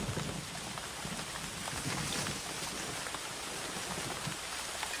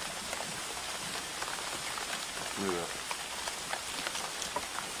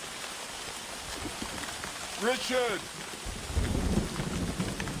 Richard!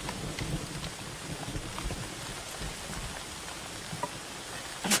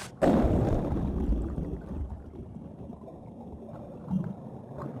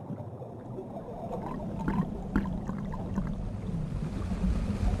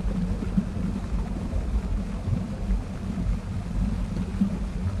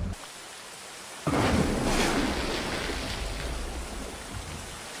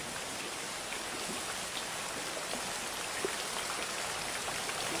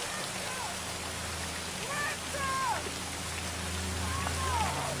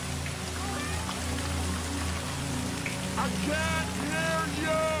 I can't hear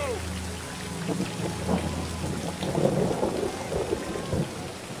you!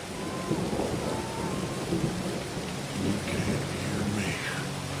 You can't hear me.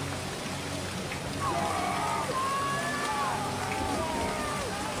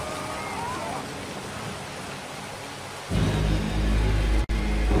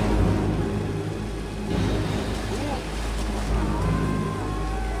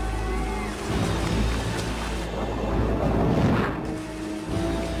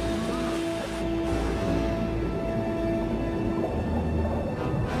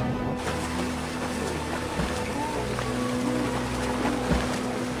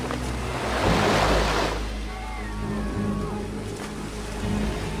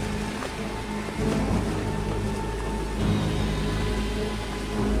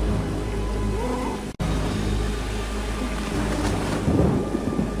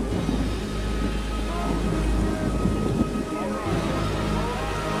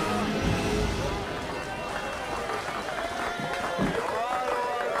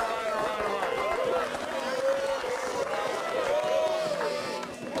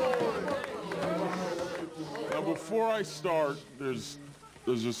 Before I start, there's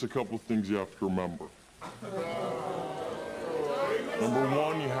just a couple of things you have to remember. Number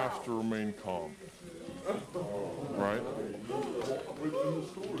one, you have to remain calm, right?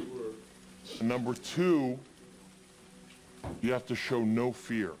 And number two, you have to show no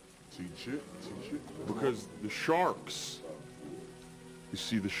fear. Teach it. Because the sharks, you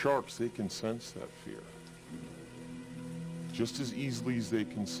see, the sharks, they can sense that fear. Just as easily as they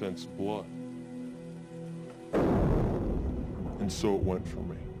can sense blood. And so it went for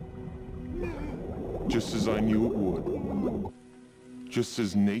me. Just as I knew it would. Just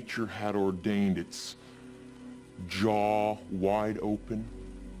as nature had ordained, its jaw wide open.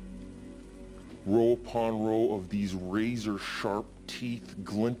 Row upon row of these razor-sharp teeth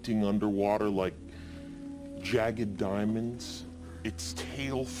glinting underwater like jagged diamonds. Its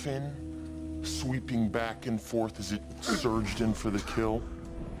tail fin sweeping back and forth as it surged in for the kill.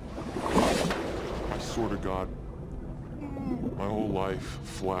 I swear to God, my whole life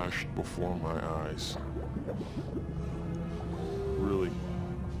flashed before my eyes. Really,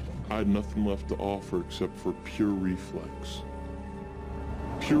 I had nothing left to offer except for pure reflex.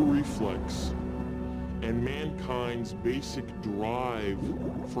 Pure reflex and mankind's basic drive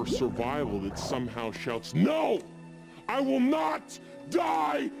for survival that somehow shouts, "No! I will not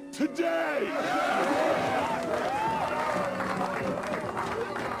die today!"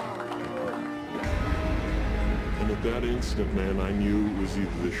 And at that instant, man, I knew it was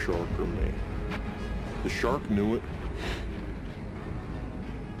either the shark or me. The shark knew it.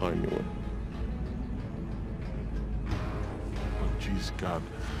 I knew it. Oh, jeez, God.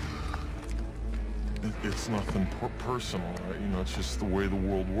 It's nothing personal, right? You know, it's just the way the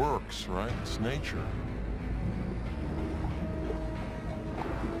world works, right? It's nature.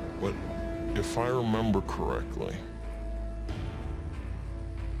 But if I remember correctly,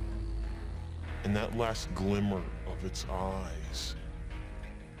 in that last glimmer of its eyes,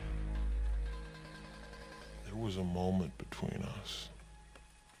 there was a moment between us.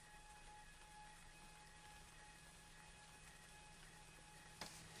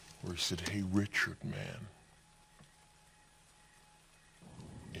 Where he said, "Hey, Richard, man,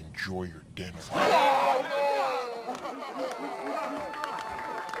 enjoy your dinner."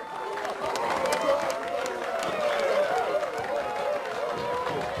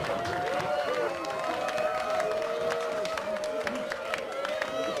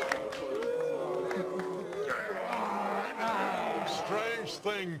 Strange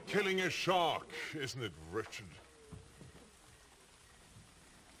thing, killing a shark, isn't it, Richard?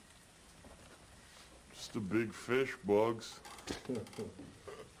 Just a big fish, Bugs.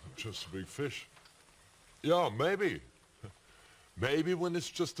 Just a big fish? Yeah, maybe. Maybe when it's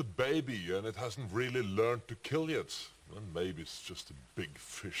just a baby and it hasn't really learned to kill yet. Then maybe it's just a big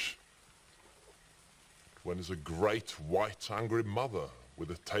fish. When it's a great, white, angry mother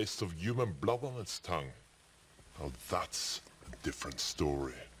with a taste of human blood on its tongue. Now that's a different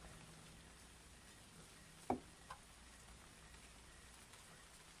story.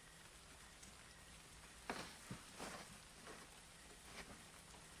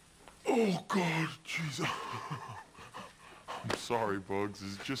 Oh, God, jeez. I'm sorry, Bugs.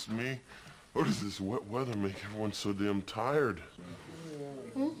 Is it just me? Or does this wet weather make everyone so damn tired?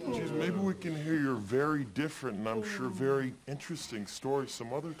 Jeez, maybe we can hear your very different and I'm sure very interesting story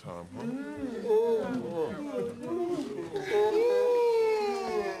some other time, huh?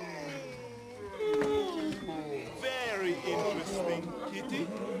 Very interesting, Kitty.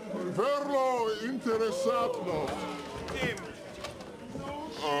 Verlo interesado. Tim.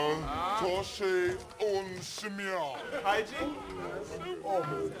 To się on śmiał. Hygiene?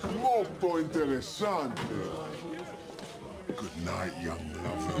 Molto interessante. Good night, young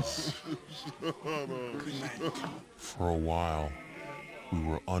lovers. For a while, we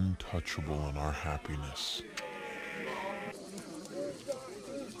were untouchable in our happiness.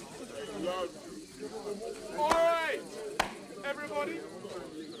 All right, everybody.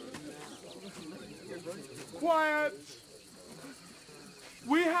 Quiet.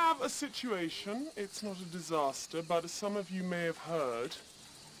 We have a situation. It's not a disaster, but as some of you may have heard,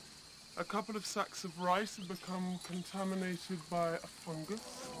 a couple of sacks of rice have become contaminated by a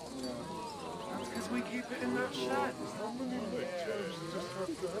fungus. That's because we keep it in that shed.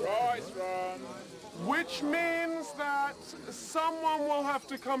 Rice run. Which means that someone will have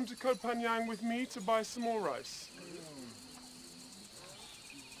to come to Koh Phangan with me to buy some more rice.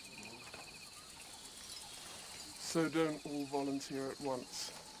 So don't all volunteer at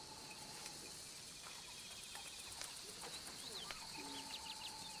once.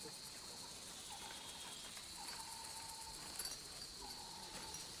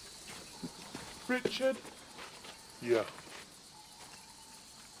 Richard, Yeah.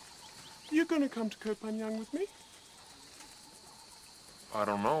 you gonna come to Koh Phangan with me? I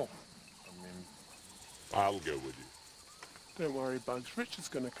don't know. I mean, I'll go with you. Don't worry, Bugs. Richard's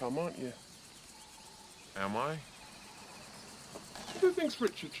gonna come, aren't you? am I? Who thinks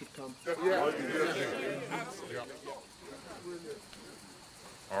Richard should come?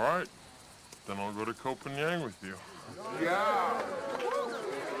 All right. Then I'll go to Koh Phangan with you.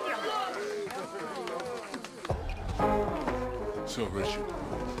 So, Richard,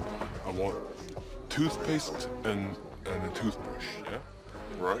 I want toothpaste and a toothbrush, yeah?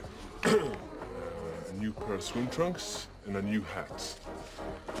 Right? A new pair of swim trunks and a new hat.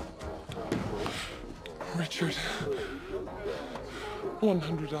 Richard,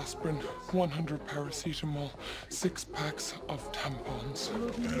 100 aspirin, 100 paracetamol, 6 packs of tampons.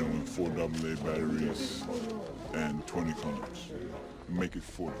 And I want 4 AA batteries and 20 condoms. Make it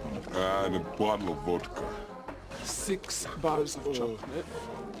 400. And a bottle of vodka. 6 bars of chocolate,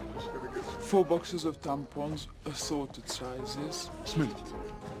 4 boxes of tampons, assorted sizes. Smell it.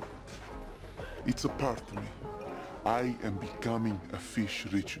 It's a part of me. I am becoming a fish,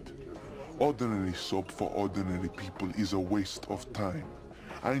 Richard. Ordinary soap for ordinary people is a waste of time.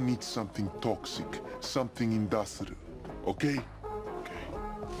 I need something toxic, something industrial. Okay? Okay.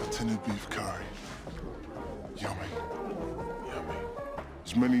 A tin of beef curry. Yummy. Yummy.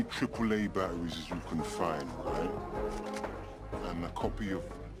 As many AAA batteries as you can find, right? And a copy of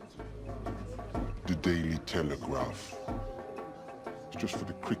the Daily Telegraph. It's just for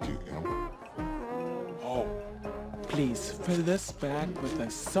the cricket, you know? Oh, Please fill this bag with a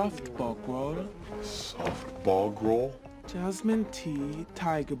soft bog roll, Soft bog roll? jasmine tea,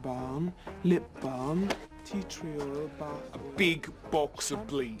 tiger balm, lip balm, tea tree oil, bath A oil, big box of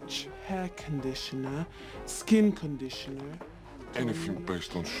bleach. hair conditioner, skin conditioner, Anything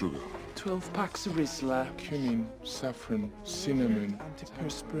based on sugar. 12 packs of Rizla. cumin, saffron, cinnamon,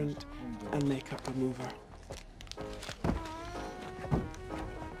 antiperspirant, and makeup remover.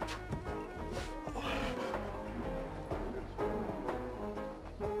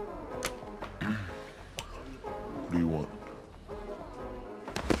 What do you want?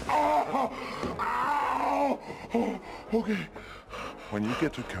 Okay. When you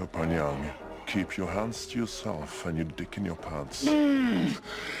get to Campagnan, keep your hands to yourself and your dick in your pants.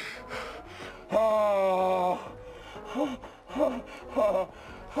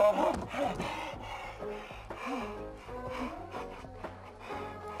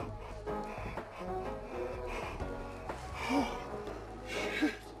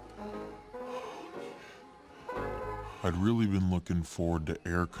 I'd really been looking forward to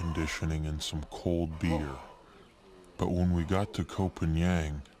air conditioning and some cold beer. But when we got to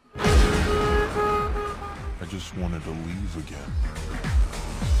Copenhagen, I just wanted to leave again.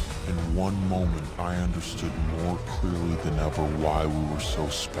 In one moment, I understood more clearly than ever why we were so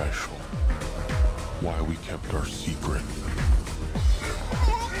special. Why we kept our secret.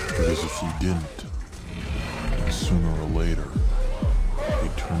 Because if we didn't, then sooner or later,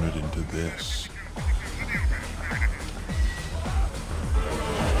 they'd turn it into this.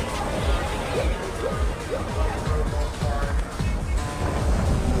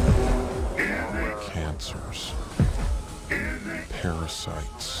 Cancers,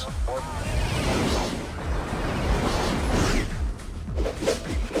 parasites,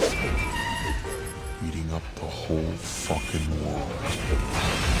 eating up the whole fucking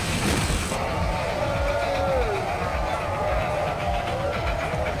world.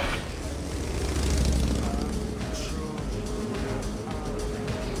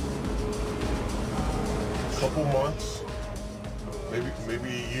 Couple months, maybe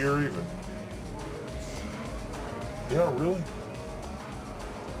a year even. Yeah, really?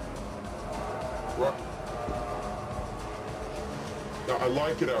 Right. Now, I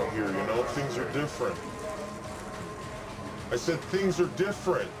like it out here, you know? Things are different. I said things are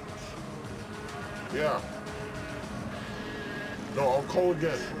different. Yeah. No, I'll call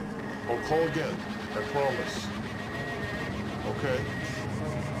again. I'll call again. I promise. Okay?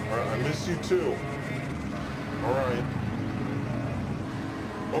 All right, I miss you too. All right.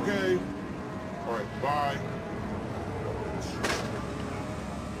 Okay. All right, bye.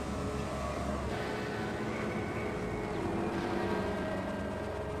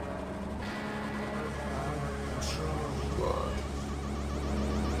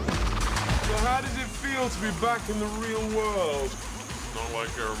 So how does it feel to be back in the real world? Not like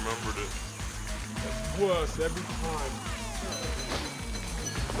I remembered it. It's worse every time.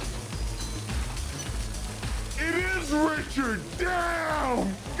 It is Richard!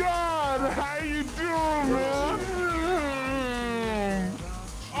 Damn! God, how you doing, man?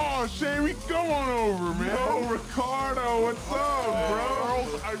 Oh, Shamey, come on over, man. Oh, Ricardo, what's up, bro?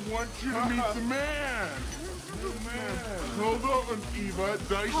 I want you to meet the man. Hold on, Eva.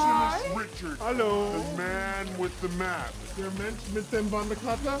 Dyson is Richard. Hello. The man with the map. You're meant mit dem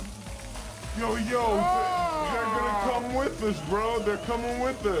Bandekatler? Yo, they're gonna come with us, bro. They're coming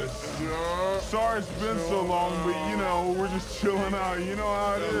with us. Sorry it's been so long, but you know, we're just chilling out. You know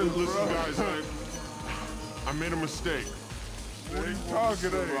how it is, Listen, bro. guys, I made a mistake. What are you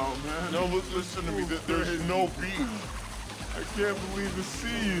talking about, man? No, listen to me. There's no beef. I can't believe to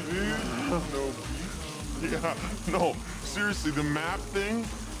see you, dude. No beef? Yeah, no. Seriously, the map thing,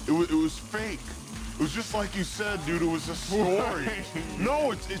 it was fake. It was just like you said, dude. It was a story.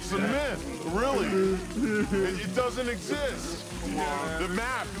 No, it's a myth. Really. It doesn't exist. The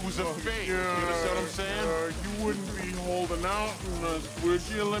map, it was a fake. You understand what I'm saying? You wouldn't be holding out on us, would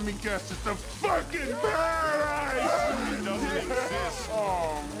you? Let me guess, it's a fucking paradise! It doesn't exist.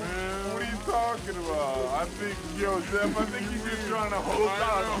 Oh, man. What are you talking about? I think, yo, Zeph, I think you're just trying to hold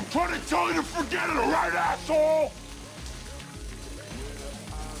out. I'm trying to tell you to forget it, alright, asshole?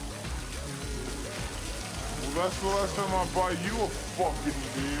 Well, that's the last time I buy you a fucking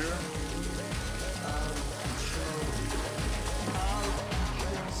beer.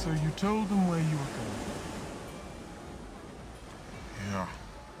 So you told them where you were going. Yeah.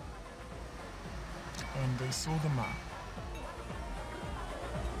 And they saw the map.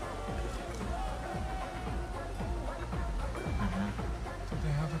 Did they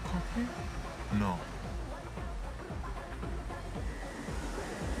have a copy? No.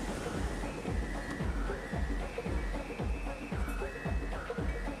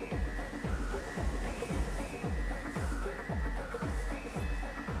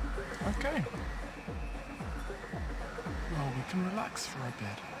 Okay. Well, we can relax for a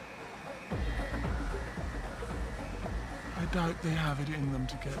bit. I doubt they have it in them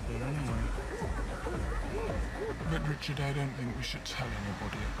to get there anyway. But Richard, I don't think we should tell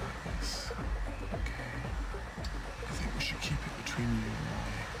anybody about this. Okay? I think we should keep it between you and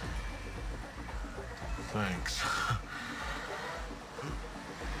I. Thanks.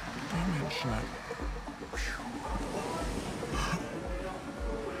 Don't mention it.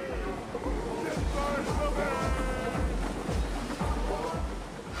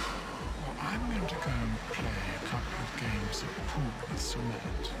 Well, I'm going to go and play a couple of games of pool with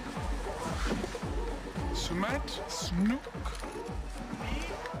Sumet. Sumet? Snook?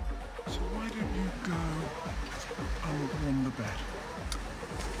 So why don't you go and warm the bed?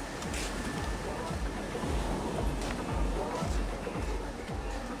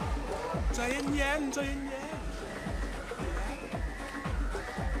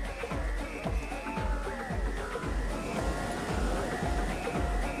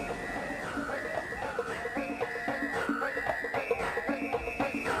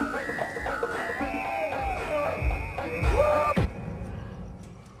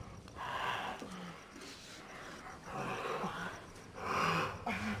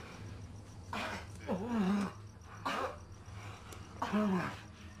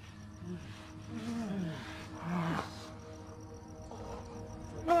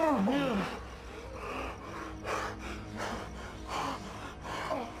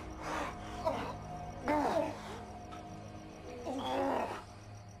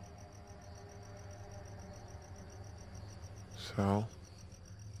 Sal?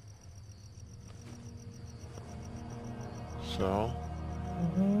 Sal?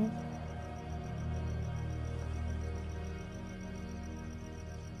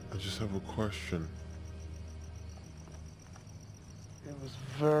 I just have a question. It was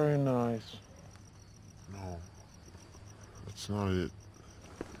very nice. No, that's not it.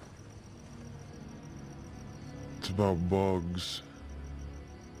 It's about bugs.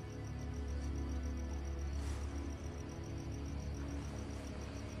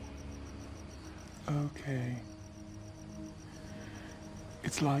 Okay.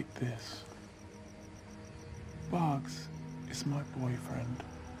 It's like this. Bugs is my boyfriend.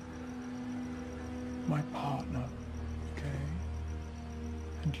 My partner, okay?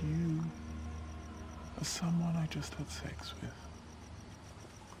 And you are someone I just had sex with.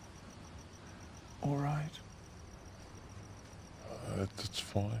 All right? That's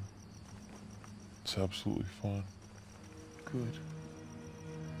fine. It's absolutely fine. Good.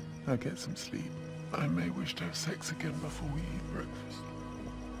 Now get some sleep. I may wish to have sex again before we eat breakfast.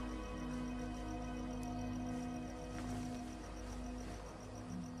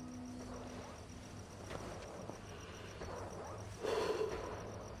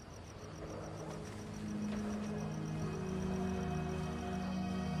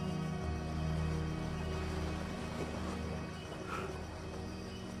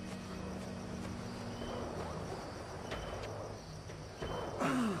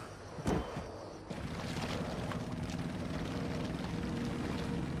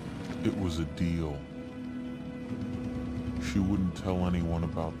 It was a deal. She wouldn't tell anyone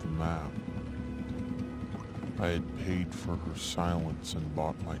about the map. I had paid for her silence and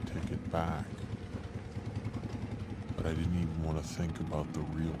bought my ticket back. But I didn't even want to think about the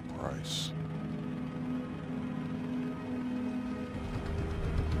real price.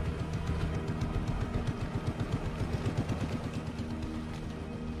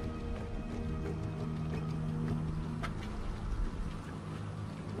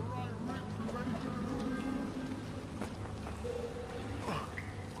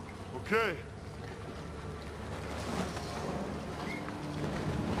 Okay.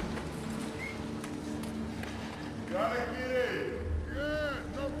 Gotta get it. Yeah,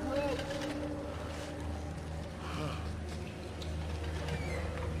 no problem.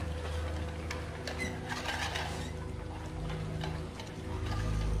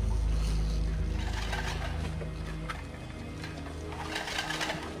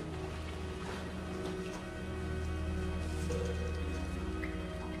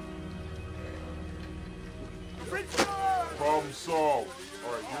 Problem solved.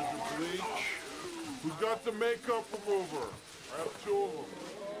 All right, here's the bleach. Who's got the makeup remover? I have 2 of them.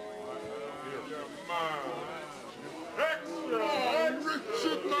 Here. Come on. Extra! Oh,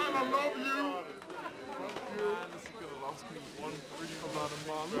 Richard, man, I love you.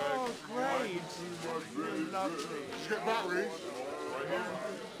 Oh, great. Lovely. Let's get batteries. Right here.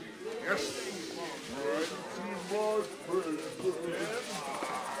 Yes.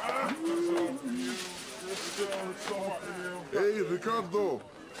 Hey, Ricardo.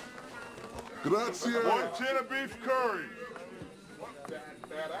 Grazie. 1 tin of beef curry.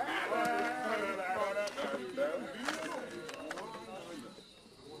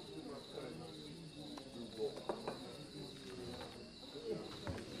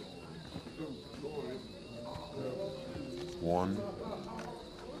 One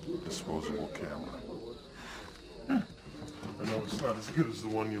disposable camera. I know it's not as good as the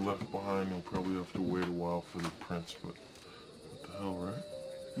one you left behind. You'll probably have to wait a while for the prints, but what the hell, right?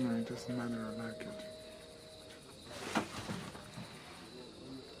 No, it doesn't matter, I like it.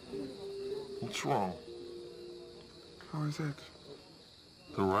 What's wrong? How is it?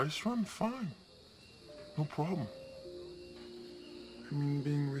 The rice run? Fine. No problem. I mean,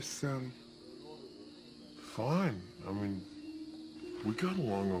 being with Sam. Fine. I mean, we got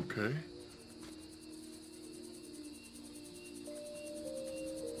along okay.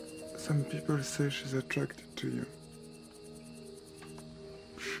 Some people say she's attracted to you.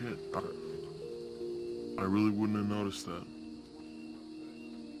 Shit, I really wouldn't have noticed that.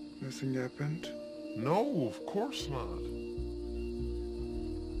 Nothing happened? No, of course not.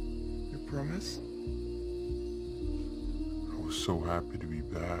 You promise? I was so happy to be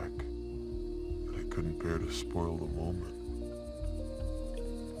back that I couldn't bear to spoil the moment.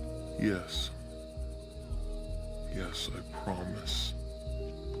 Yes. Yes, I promise.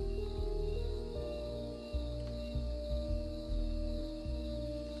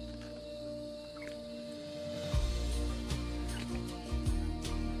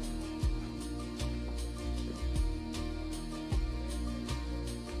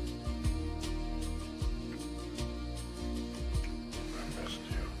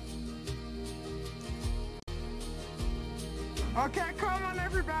 Okay, come on,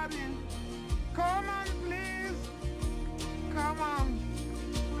 everybody. Come on, please. Come on,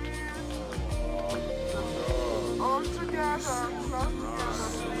 please. All together, close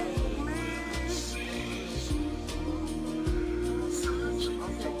together, please.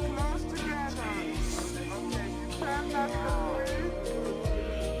 Okay, close together. Okay, you turn that way.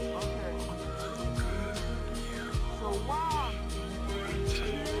 Okay. So 1, 2,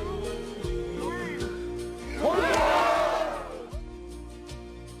 3.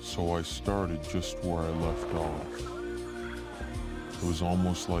 So I started just where I left off. It was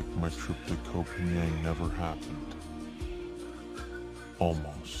almost like my trip to Copenhagen never happened.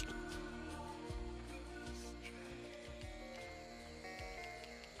 Almost.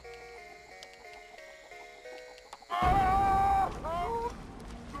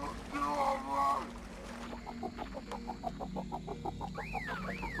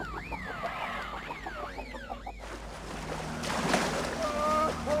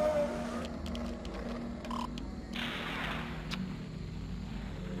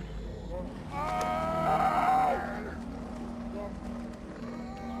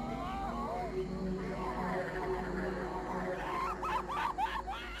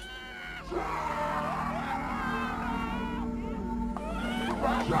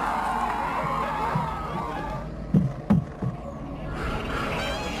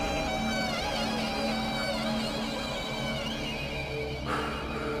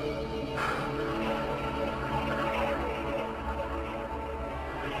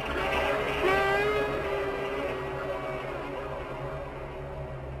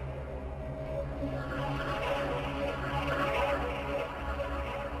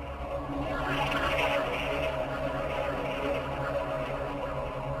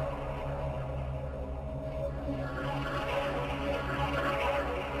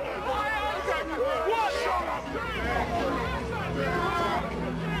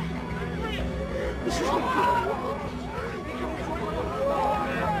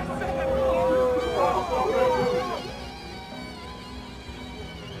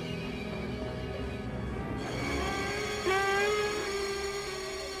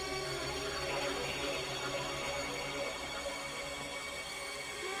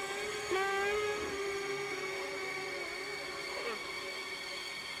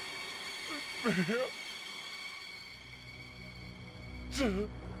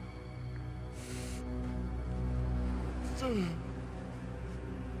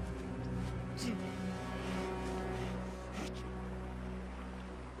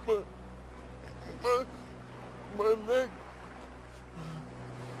 My leg.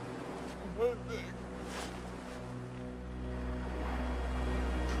 My leg.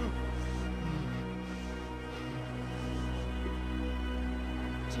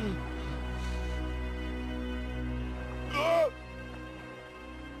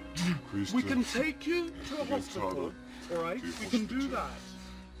 We can take you to the hospital, all right? We can do that.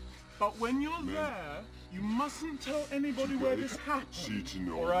 But when you're there, you mustn't tell anybody where this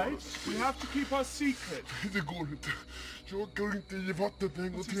happened. Alright? We have to keep our secret. Det går inte. Jag kan inte ge vattnet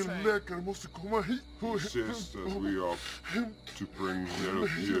en gång till. En läkare måste komma hit. He says that we are to bring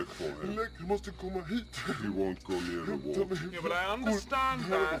here for En him. läkare måste komma hit. He won't go near the water. Yeah, but I understand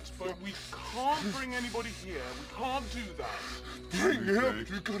that, but we can't bring anybody here. We can't do that. Bring help.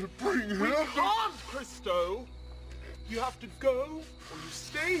 You gotta bring We help. can't, Christo! You have to go, or you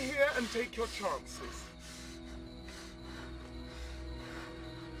stay here and take your chances.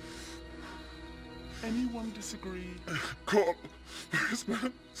 Anyone disagree? Carl, this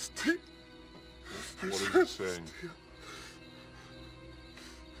man, stay. What is he saying?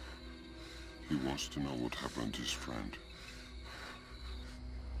 He wants to know what happened to his friend.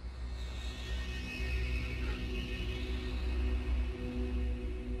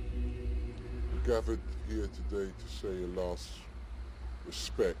 We gathered here today to say a last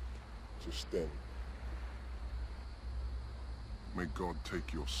respect to Sten. May God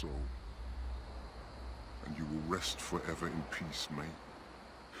take your soul, and you will rest forever in peace, mate.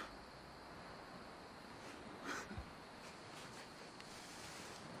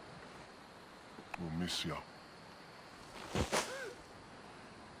 We'll miss ya.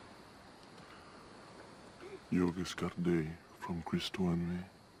 Yogesh Garde from Christo and me.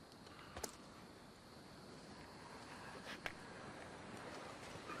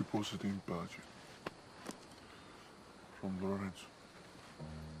 Riposit in pace. From Lorenzo.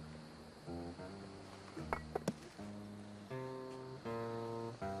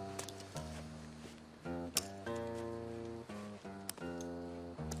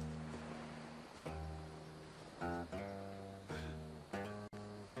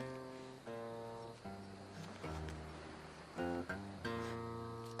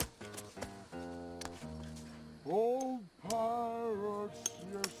 Old pirates,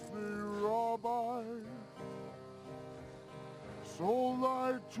 yes, they rob I. Sold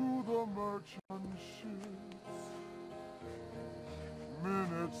I to the merchant ships.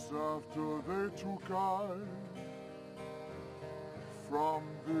 Minutes after they took I from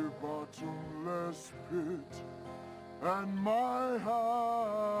the bottomless pit, and my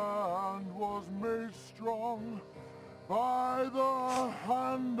hand was made strong by the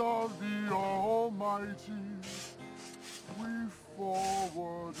hand of the Almighty. We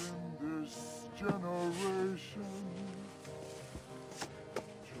forward in this generation,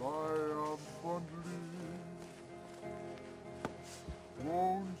 triumphantly.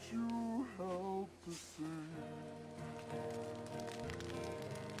 Won't you help to sing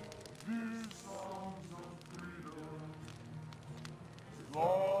these songs of freedom? Is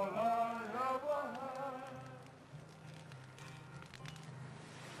all I ever had.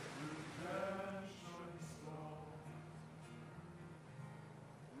 Redemption song.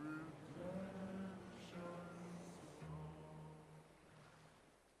 Redemption song.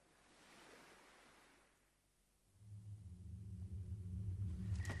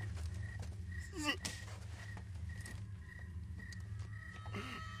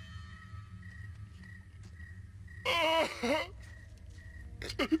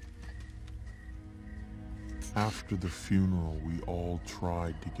 After the funeral, we all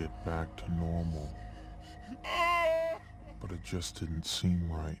tried to get back to normal. But it just didn't seem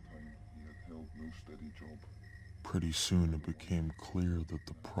right. He had held no steady job. Pretty soon it became clear that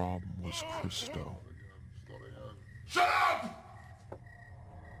the problem was Christo. Shut up!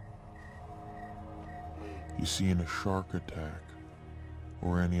 You see, in a shark attack,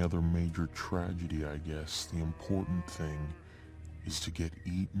 or any other major tragedy, I guess, the important thing is to get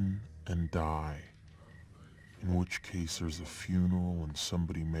eaten and die. In which case there's a funeral and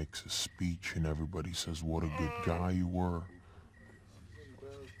somebody makes a speech and everybody says what a good guy you were.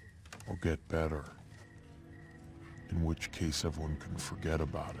 Or get better. In which case everyone can forget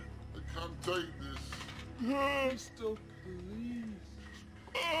about it. I can't take this. Still, please.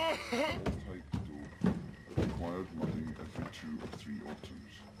 Type 2. Required money every 2 or 3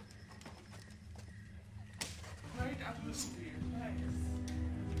 autumns. Great atmosphere,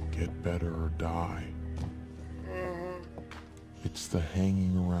 thanks. Get better or die. It's the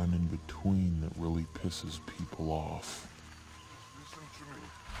hanging around in between that really pisses people off. Listen to me.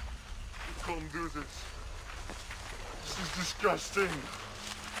 You can't do this. This is disgusting.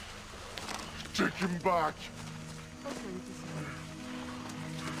 Take him back.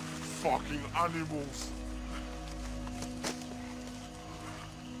 Fucking animals.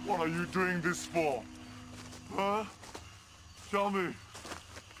 What are you doing this for? Huh? Tell me.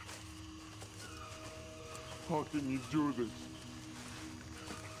 How can you do this?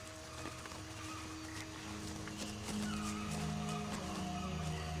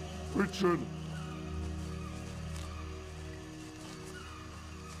 Richard!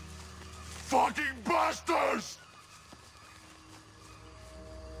 Fucking bastards!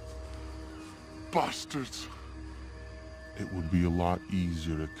 Bastards. It would be a lot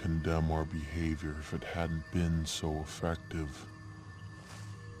easier to condemn our behavior if it hadn't been so effective.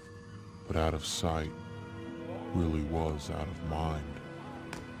 But out of sight really was out of mind.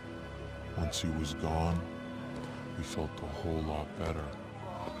 Once he was gone, we felt a whole lot better.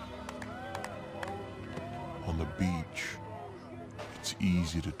 On the beach, it's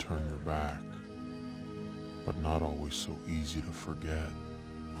easy to turn your back, but not always so easy to forget.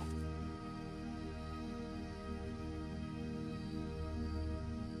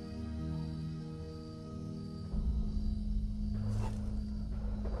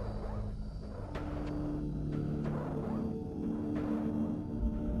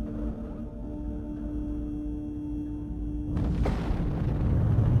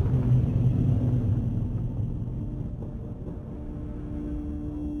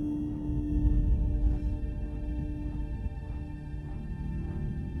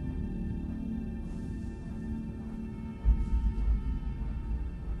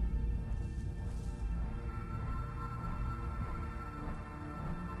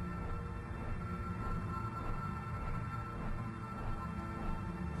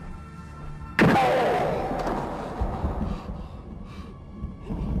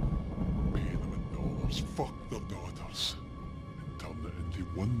 Fuck the daughters and turn it into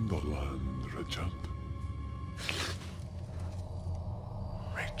Wonderland, Richard.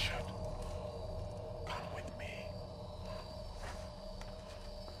 Richard, come with me.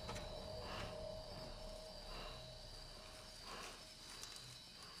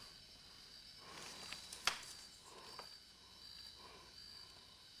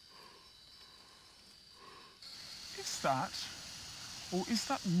 Is that, or is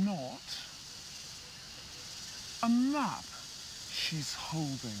that not, a map she's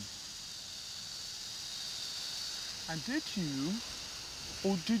holding? And did you,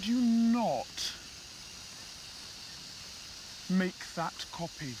 or did you not, make that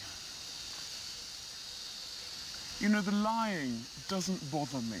copy? You know, the lying doesn't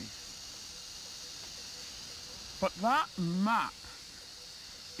bother me. But that map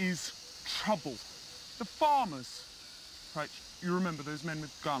is trouble. The farmers, right, you remember those men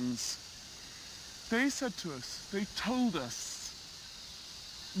with guns? They said to us, they told us,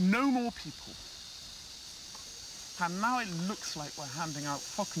 no more people. And now it looks like we're handing out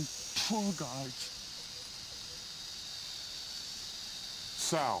fucking tour guides.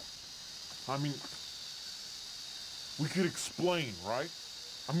 Sal, I mean, we could explain, right?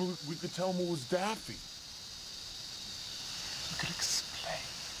 I mean, we could tell him it was Daffy. We could explain.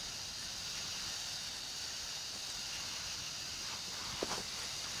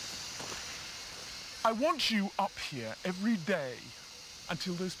 I want you up here every day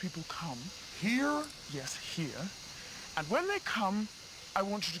until those people come. Here? Yes, here. And when they come, I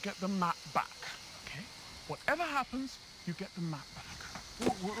want you to get the map back, okay? Whatever happens, you get the map back.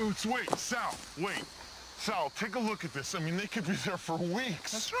 Wait, Sal, wait. Sal, take a look at this. I mean, they could be there for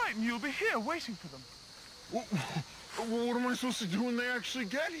weeks. That's right, and you'll be here waiting for them. What am I supposed to do when they actually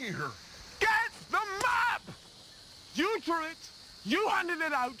get here? Get the map! You drew it, you handed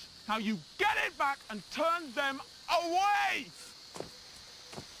it out, now you get it back and turn them away!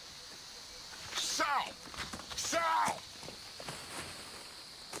 Sal! Sal!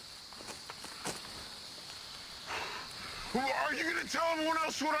 Are you gonna tell everyone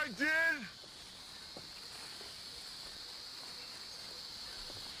else what I did?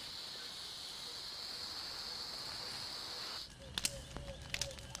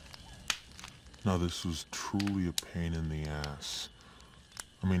 Now this was truly a pain in the ass.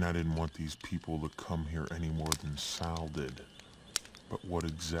 I mean, I didn't want these people to come here any more than Sal did. But what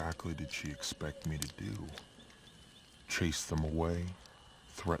exactly did she expect me to do? Chase them away?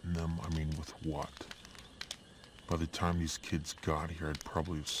 Threaten them? I mean, with what? By the time these kids got here, I'd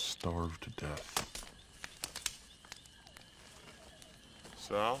probably have starved to death.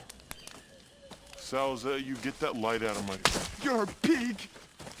 Sal? Sal, is that you? Get that light out of my... You're a pig!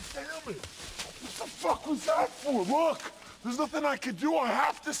 Damn it! What the fuck was that for? Look! There's nothing I can do. I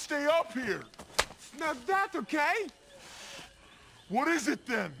have to stay up here. It's not that, okay? What is it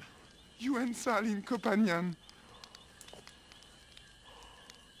then? You and Sal in companion.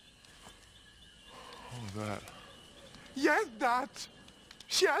 Oh, that. Yes, that.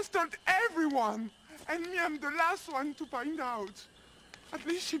 She has told everyone. And me, I'm the last one to find out. At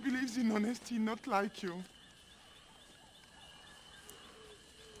least she believes in honesty, not like you.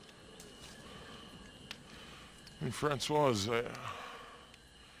 I mean, Francoise,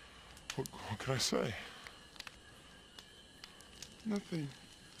 What can I say? Nothing.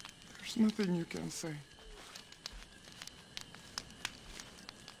 There's nothing you can say.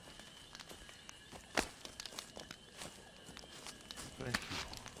 Thank you.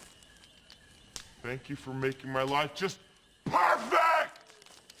 Thank you for making my life just perfect!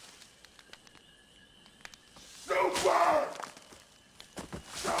 Super!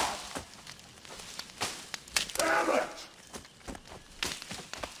 God. Damn it!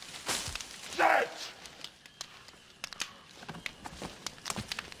 Shit!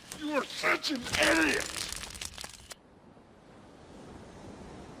 You are such an idiot!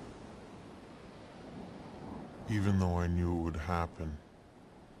 Even though I knew it would happen,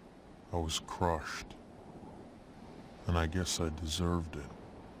 I was crushed. And I guess I deserved it.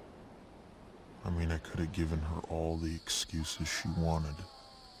 I mean, I could have given her all the excuses she wanted,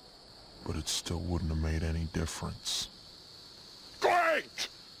 but it still wouldn't have made any difference. Great!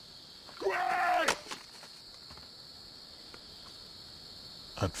 Great!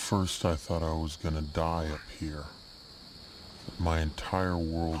 At first I thought I was gonna die up here, that my entire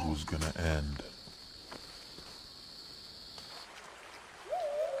world was gonna end.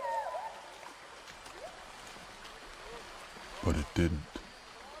 But it didn't.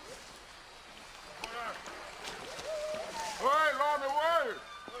 Hey, Lonnie, wait!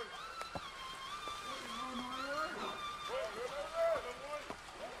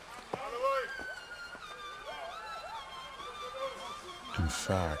 In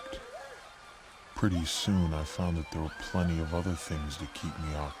fact, pretty soon I found that there were plenty of other things to keep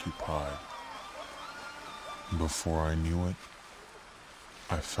me occupied. And before I knew it,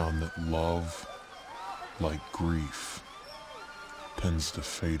 I found that love, like grief, tends to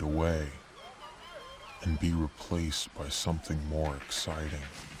fade away and be replaced by something more exciting.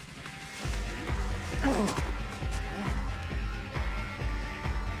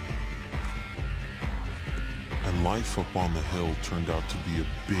 And life up on the hill turned out to be a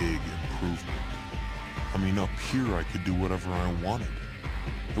big improvement. I mean, up here I could do whatever I wanted.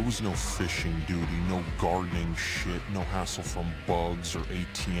 There was no fishing duty, no gardening shit, no hassle from Bugs or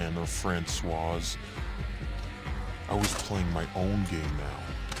Etienne or Francoise. I was playing my own game now,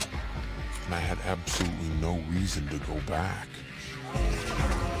 and I had absolutely no reason to go back.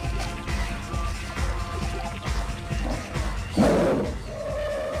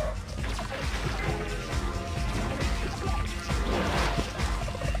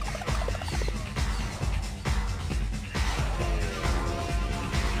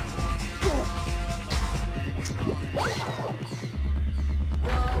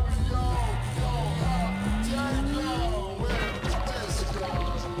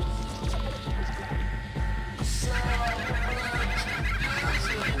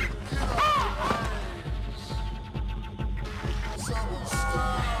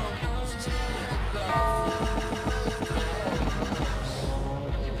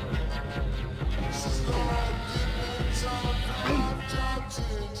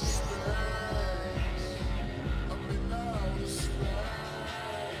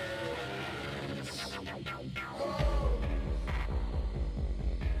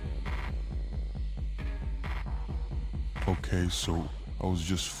 Okay, so I was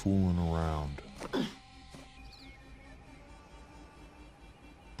just fooling around.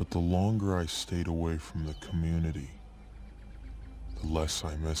 But the longer I stayed away from the community, the less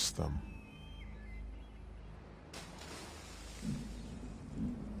I missed them.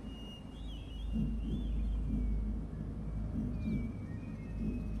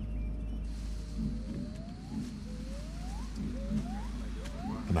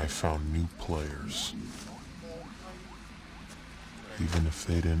 And I found new players, even if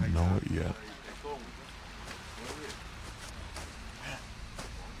they didn't know it yet.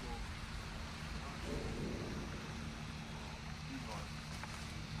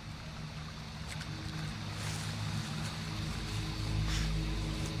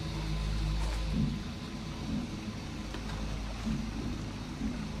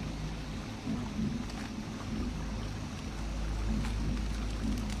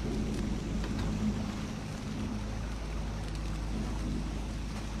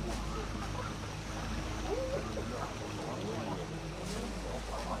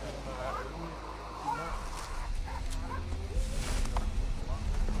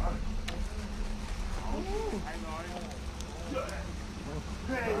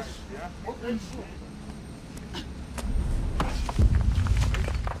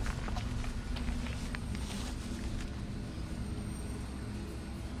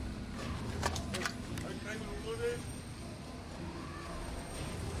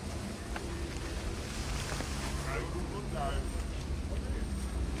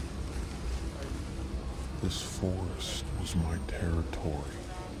 This forest was my territory.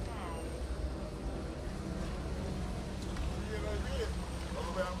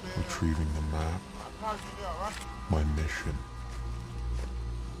 Retrieving the map, my mission.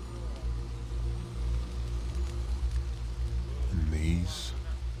 And these,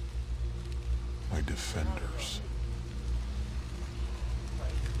 my defenders.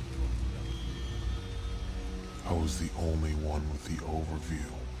 I was the only one with the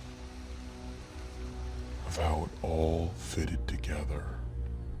overview of how it all fitted together.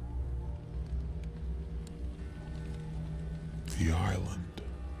 The island.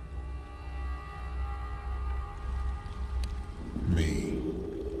 Me.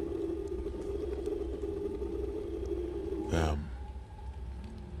 Them.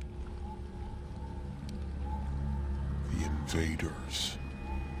 The invaders.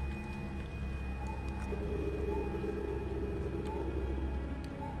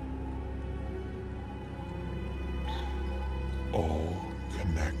 All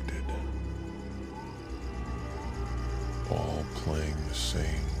connected. All playing the same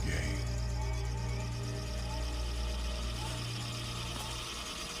game.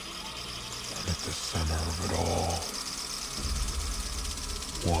 And at the center of it all,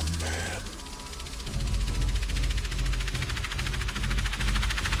 one man.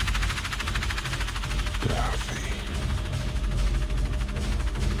 Daffy.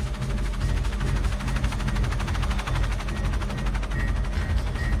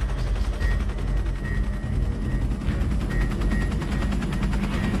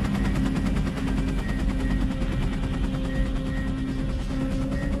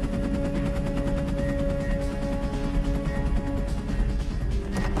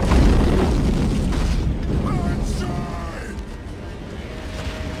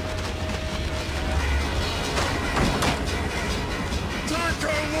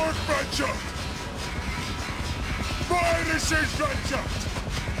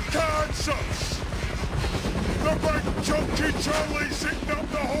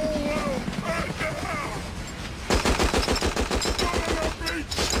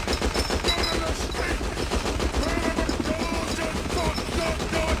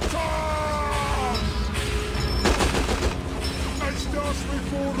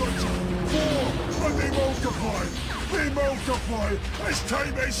 It's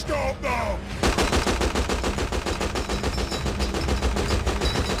time they stop now!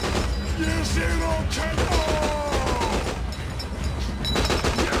 You zero cannon!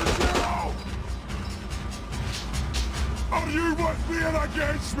 You zero! Are you with me and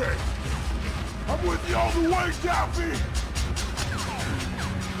against me? I'm with you all the way, Daffy!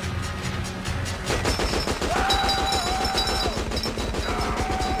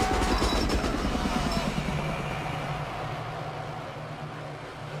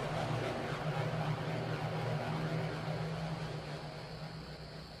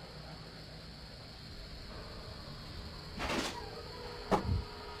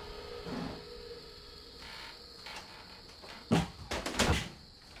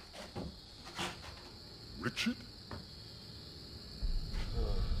 Richard?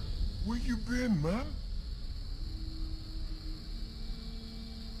 Where you been, man?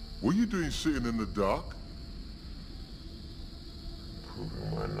 What you doing sitting in the dark?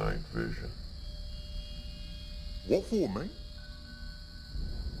 Improving my night vision. What for, mate?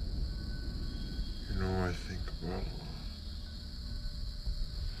 You know, I think about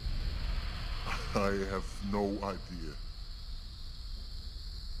a lot. I have no idea.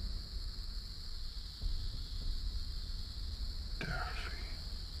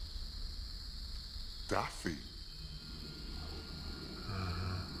 Daffy?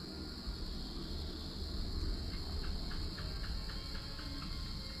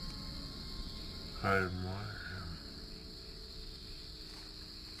 I admire him.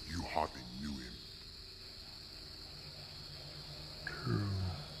 You hardly knew him. True.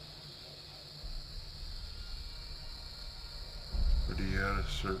 But he had a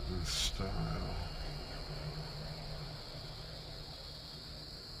certain style.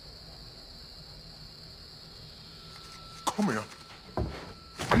 Come here.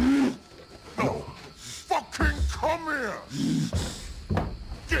 No. Fucking come here!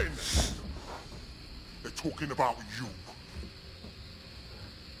 Get in there. They're talking about you.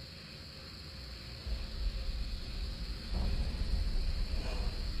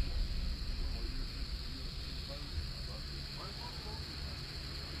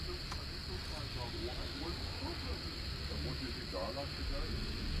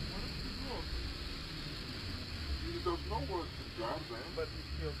 There's no word to God, man. But he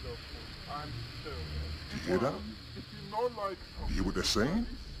still goes for it. I'm still. You hear that? If you know, like, you hear what they're saying?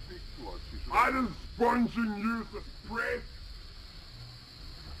 I didn't expunging you as press?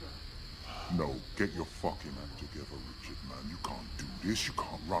 No, get your fucking act together, Richard, man. You can't do this. You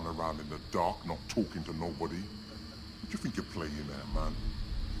can't run around in the dark, not talking to nobody. What do you think you're playing at, man?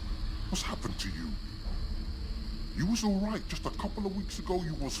 What's happened to you? You was alright just a couple of weeks ago,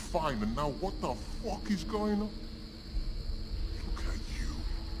 you was fine, and now what the fuck is going on? Look at you.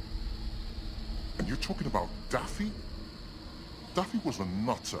 And you're talking about Daffy? Daffy was a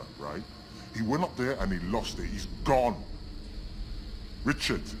nutter, right? He went up there and he lost it. He's gone.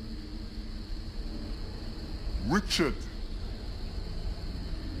 Richard. Richard.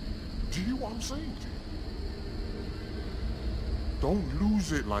 Do you hear what I'm saying to you? Don't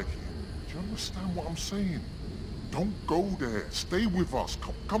lose it like him. Do you understand what I'm saying? Don't go there. Stay with us.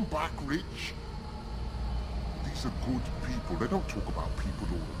 Come back, Rich. These are good people. They don't talk about people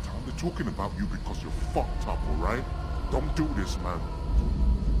all the time. They're talking about you because you're fucked up, all right? Don't do this, man.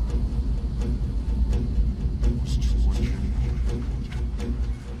 It's too much.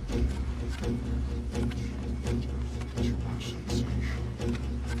 Too much sensation.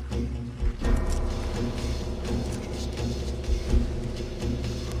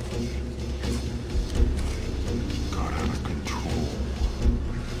 Got out of control.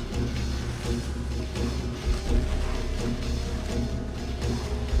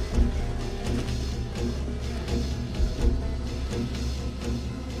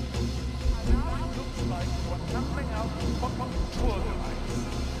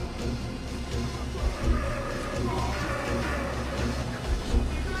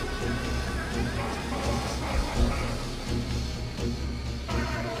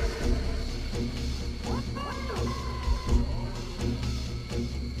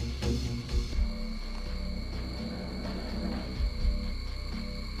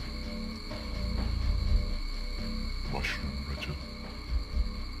 Mushroom, Richard.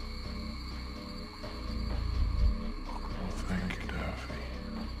 Well, thank you, Daffy.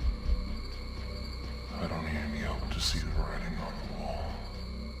 I don't need any help to see the writing on the wall.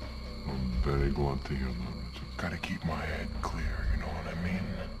 I'm very glad to hear that, Richard. Gotta keep my head clear, you know what I mean?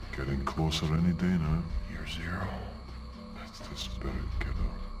 Getting closer any day now. Year zero. That's the spirit, kiddo.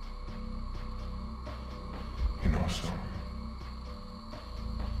 You know something?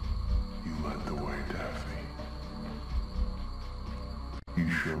 You led the way, Daffy. You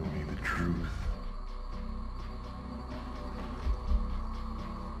showed me the truth.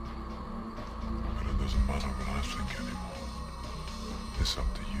 But it doesn't matter what I think anymore. It's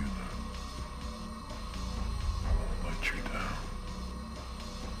up to you now. I won't let you down.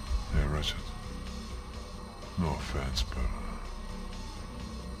 Yeah, Richard. No offense, but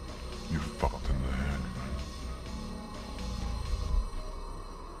you fucked in the head, man.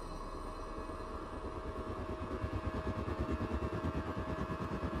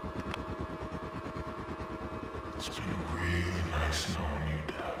 It's been really nice knowing you,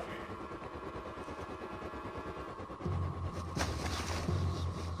 Daffy.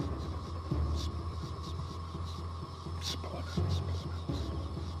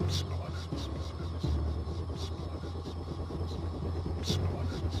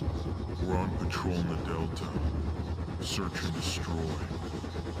 We're on patrol in the Delta. Search and destroy.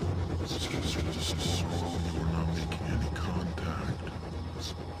 Search and destroy. We're not making any contact.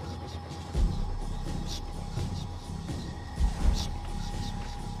 So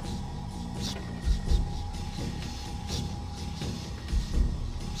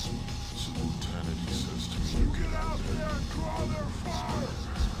Lieutenant, he says to me, you get out there and draw their fire.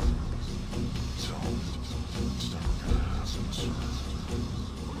 Tell him it's never gonna happen, sir.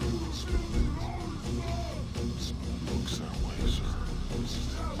 Looks that way, sir.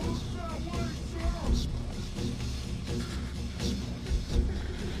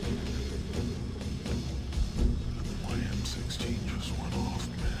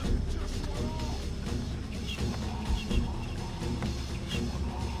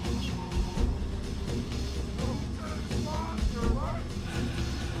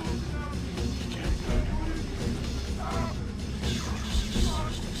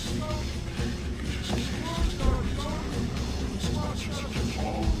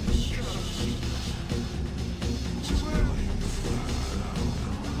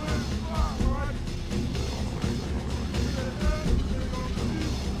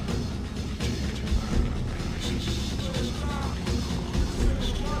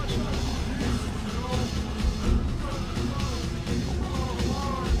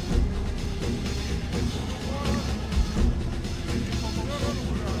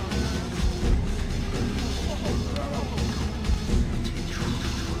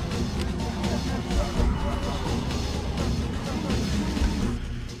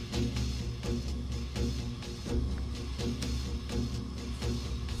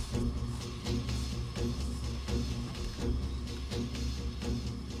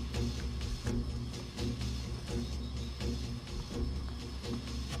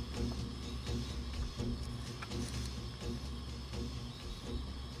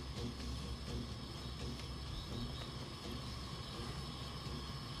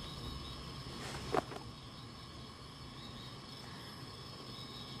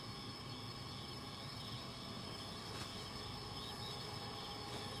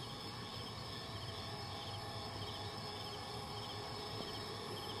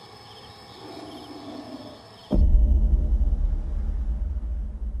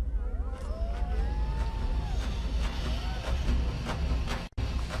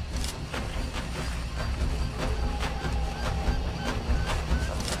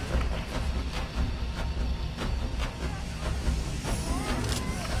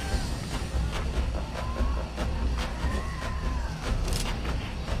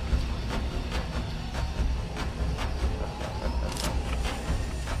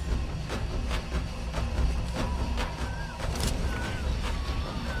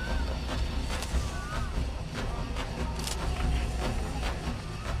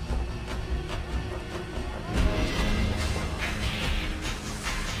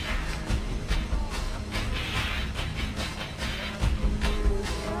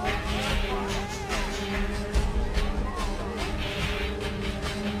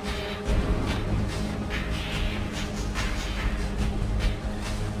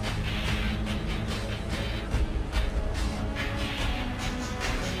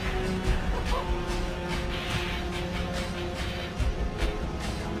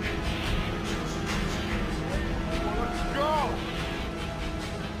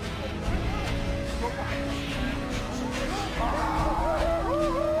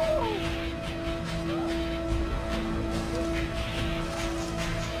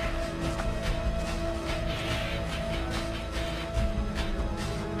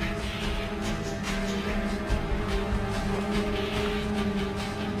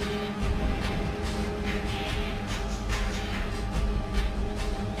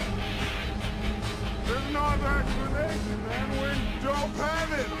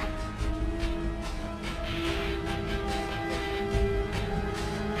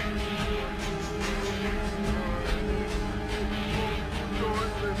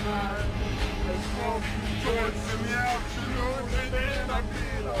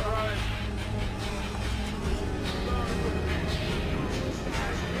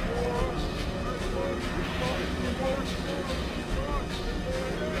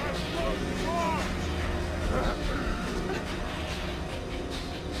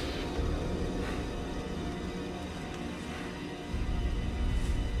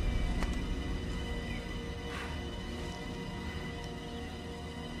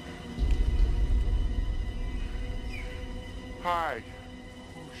 Hi.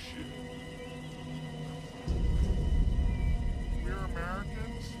 Oh, shit. We're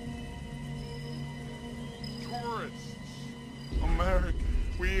Americans? Tourists. American.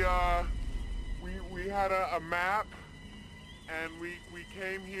 We had a map, and we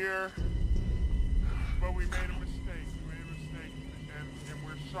came here, but we made a mistake. And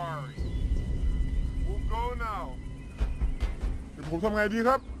we're sorry. We'll go now. เดี๋ยวผมทำไงดีค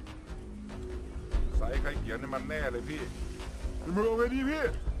รับ ใส่ไข่เขียวนี่มันแน่เลยพี่ เดี๋ยวมึงเอาไงดีพี่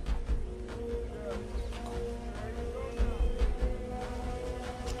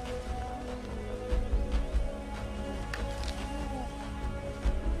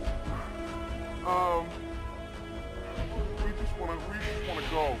we just wanna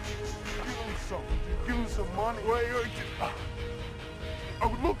go. Give him something. Give him some money. Wait.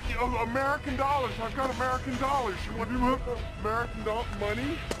 Oh, look, American dollars. I've got American dollars. You want American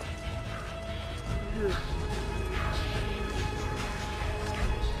money? Here.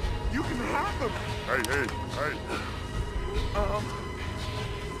 You can have them. Hey.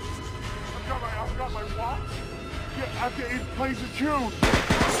 I've got my watch. Yeah, it plays a tune.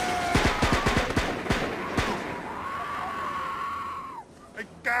 Hey,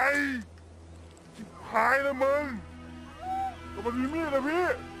 guy! หายแล้วมึงก็มามีมีดนะพี่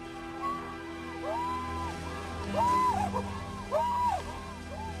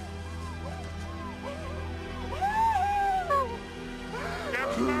เก็บ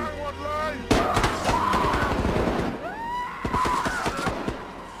มาหมดเลย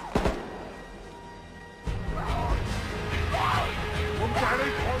ผมจ่ายได้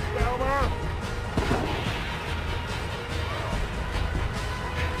คอนแปลมา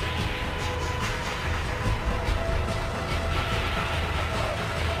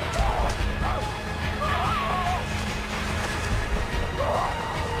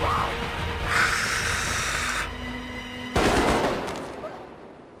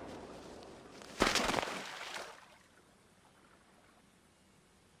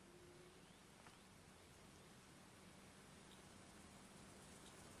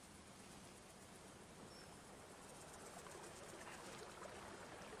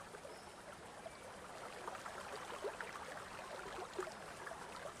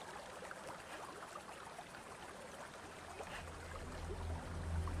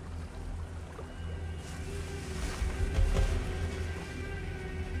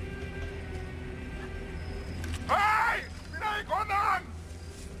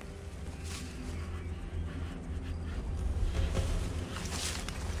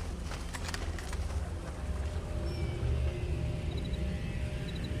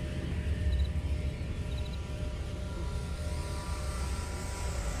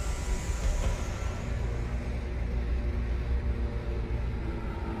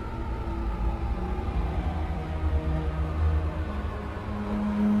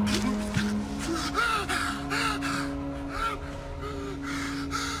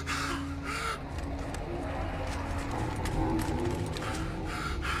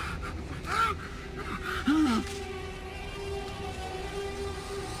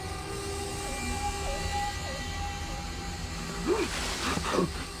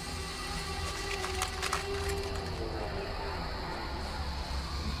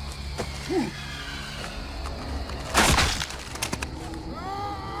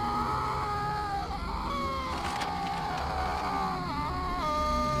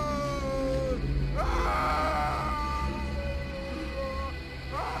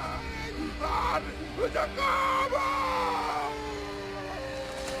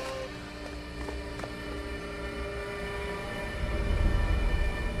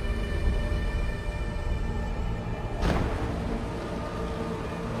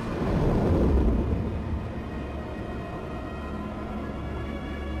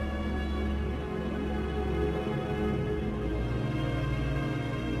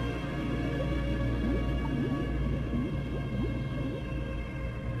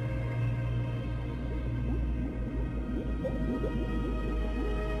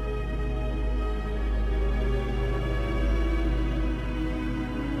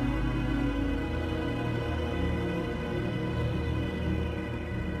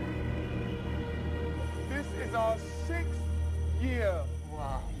Our 6th year.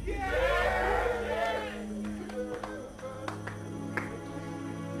 Wow.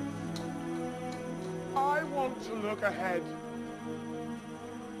 I want to look ahead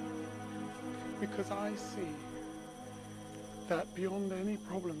because I see that beyond any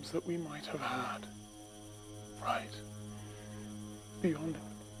problems that we might have had, right? Beyond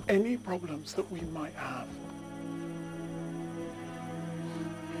any problems that we might have,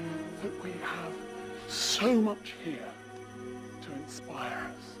 that we have so much here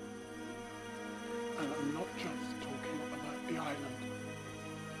inspires. And I'm not just talking about the island.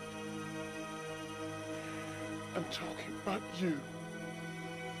 I'm talking about you.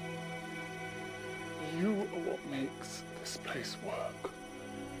 You are what makes this place work.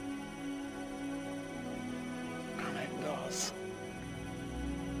 And it does.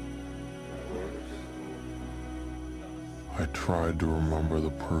 I tried to remember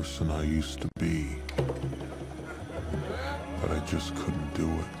the person I used to be, but I just couldn't do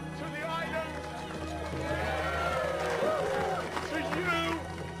it. To the island! To you!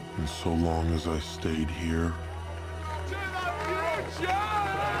 And so long as I stayed here, To the future!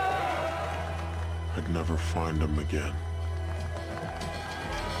 I'd never find him again.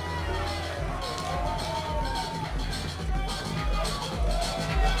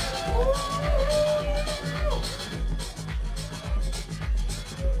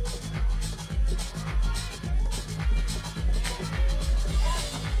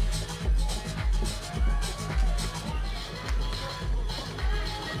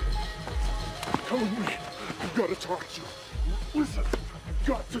 Come with me. I've got to talk to you. Listen, I've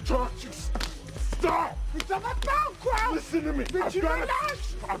got to talk to you. Stop! Listen to me.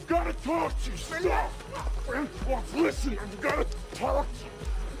 I've got to talk to you. Stop! Antoine, listen, I've got to talk to you.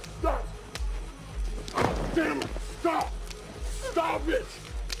 Stop! Damn it! Stop! Stop it!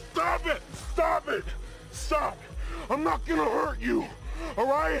 Stop it! Stop it! Stop! I'm not gonna hurt you, all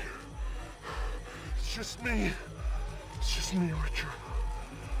right? It's just me. It's just me, Richard.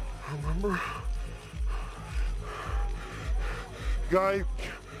 Remember? Guy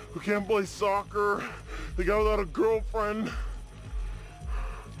who can't play soccer, the guy without a girlfriend.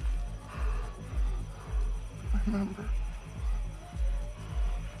 I remember.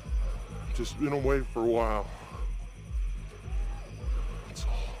 Just been away for a while. That's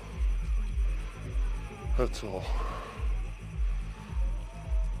all. That's all.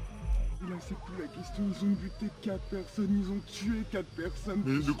 Là, c'est plus la question. Ils ont buté 4 personnes, ils ont tué 4 personnes.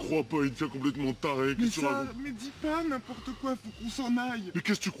 Mais ne crois pas, il tient complètement taré. Mais Qu'est-ce que tu ça, racontes? mais dis pas n'importe quoi, faut qu'on s'en aille. Mais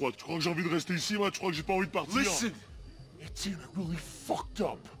qu'est-ce que tu crois? Tu crois que j'ai envie de rester ici, moi? Tu crois que j'ai pas envie de partir? Listen! Etienne, I really fucked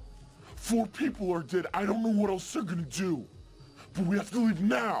up. 4 people are dead. I don't know what else they're gonna do. But we have to leave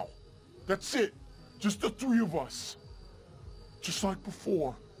now. That's it. Just the 3 of us. Just like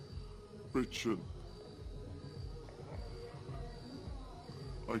before. Richard.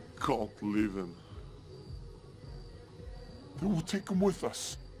 I can't leave him. Then we'll take him with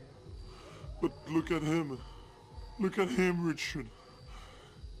us. But look at him. Look at him, Richard.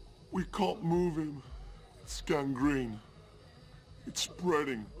 We can't move him. It's gangrene. It's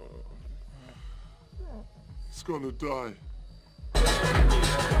spreading. He's gonna die.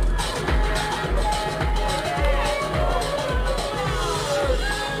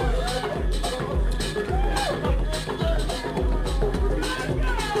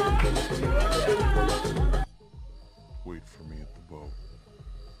 Wait for me at the boat.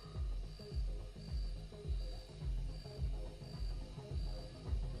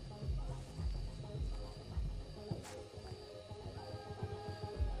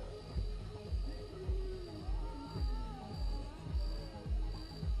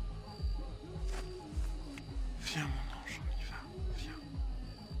 Viens, mon ange, on y va. Viens.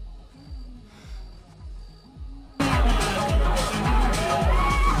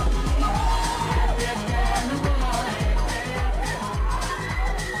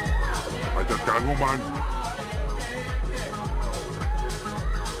 I just got woman.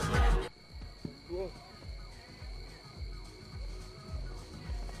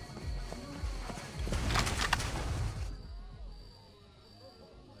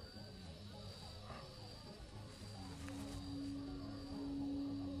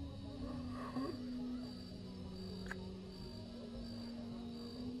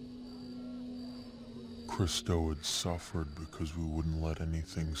 Christo had suffered because we wouldn't let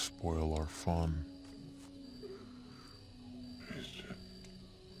anything spoil our fun.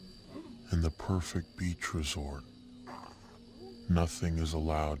 In the perfect beach resort, nothing is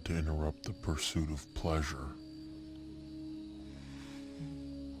allowed to interrupt the pursuit of pleasure.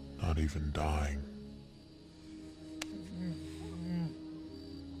 Not even dying.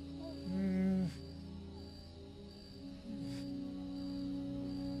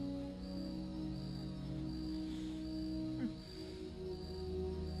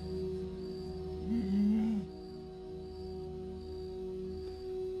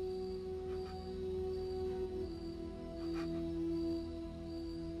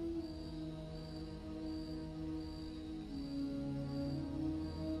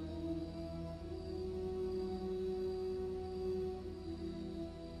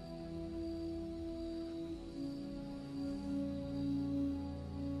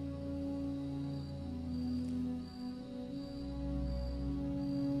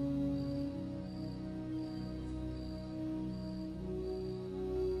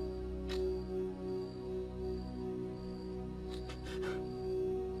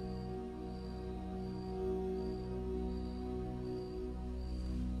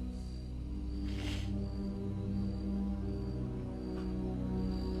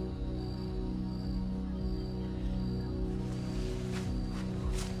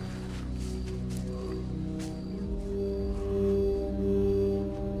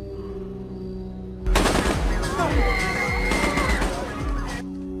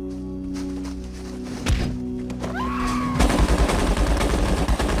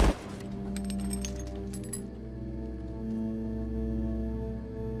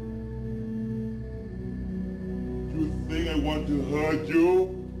 want to hurt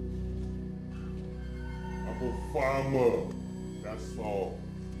you. I'm a farmer, that's all.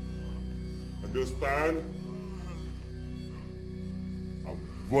 Understand? I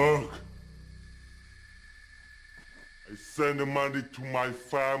work. I send the money to my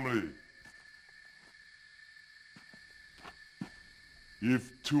family.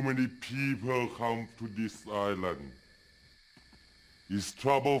 If too many people come to this island, it's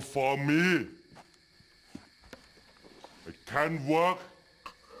trouble for me. I can't work.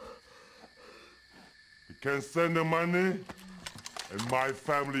 I can't send the money, and my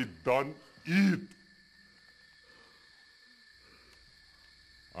family don't eat.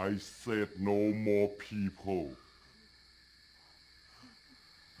 I said no more people.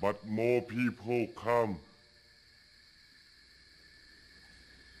 But more people come.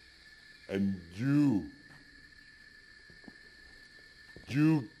 And you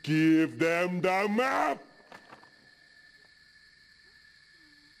give them the map!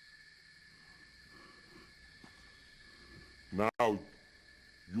 Now,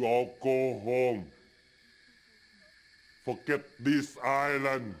 you all go home. Forget this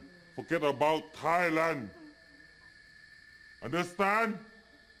island. Forget about Thailand. Understand?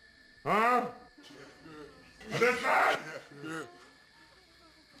 Huh? Understand?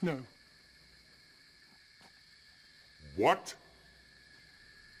 No. What?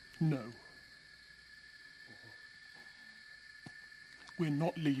 No. We're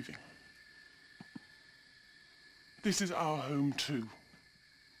not leaving. This is our home too.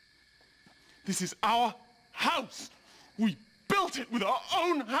 This is our house. We built it with our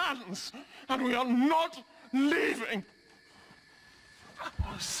own hands, and we are not leaving.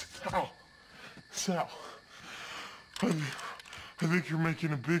 Oh, Sal. I think you're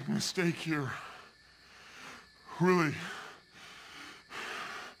making a big mistake here. Really.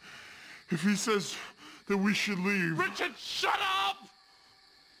 If he says that we should leave... Richard, shut up!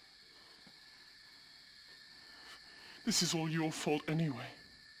 This is all your fault anyway.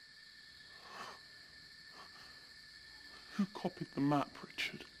 Who copied the map,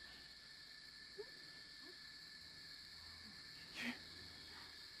 Richard?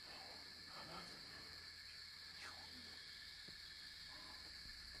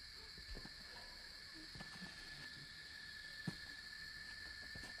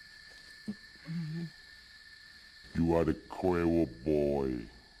 You are the Quavo boy.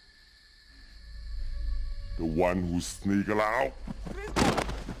 The one who sneak out.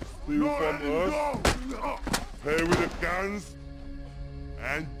 Steal from us. Play with the guns.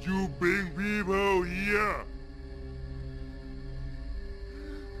 And you bring people here.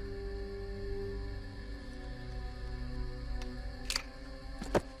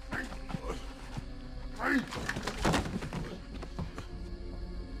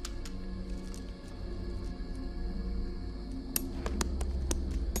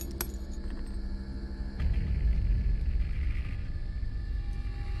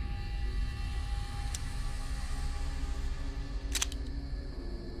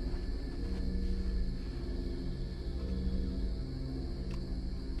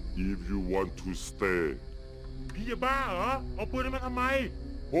 If you want to stay พี่จะบ้าเหรอเอาปืนมาทำไม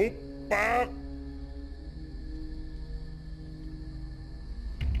หุบปาก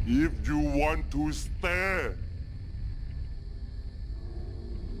If you want to stay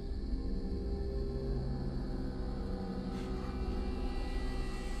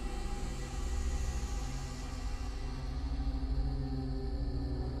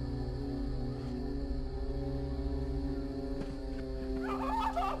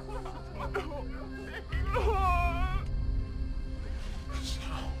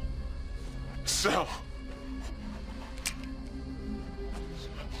Sal!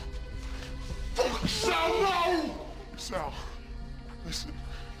 Sal, no! Sal, listen.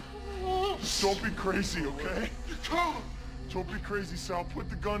 Don't be crazy, okay? Don't be crazy, Sal. Put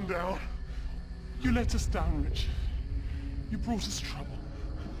the gun down. You let us down, Richard. You brought us trouble.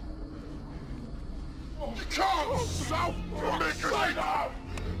 Come, Sal! Make yourself!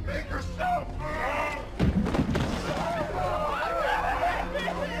 Make yourself!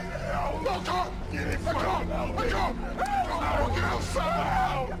 Look up! Get it, look up! Look up! Look out,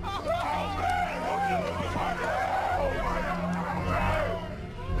 Sal!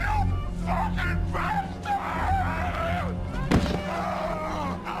 You fucking bastard!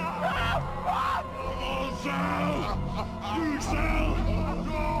 Oh, Sal! You, Sal!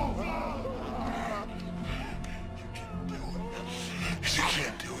 You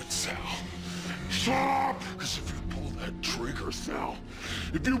can't do it, Sal. Stop! Because if you pull that trigger, Sal,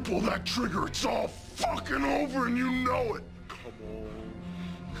 if you pull that trigger, it's all fucking over and you know it. Come on.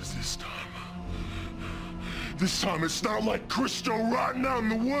 Because This time it's not like Christo rotting out in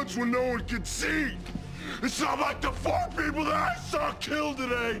the woods when no one can see. It's not like the 4 people that I saw killed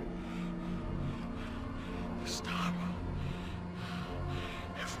today. This time,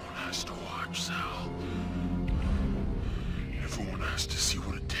 everyone has to watch, Sal. Everyone has to see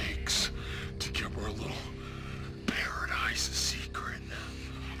what it takes to get our little paradise a secret.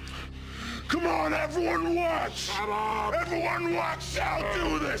 Come on, everyone watch! Shut up! Everyone watch Sal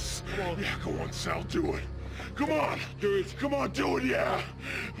do this! Yeah, go on, Sal, do it. Come on, do it. Come on, do it, yeah.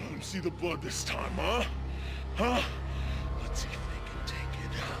 Let them see the blood this time, huh? Huh? Let's see if they can take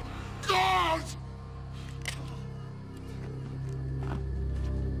it. God!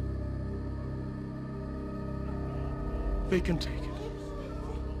 They can take it.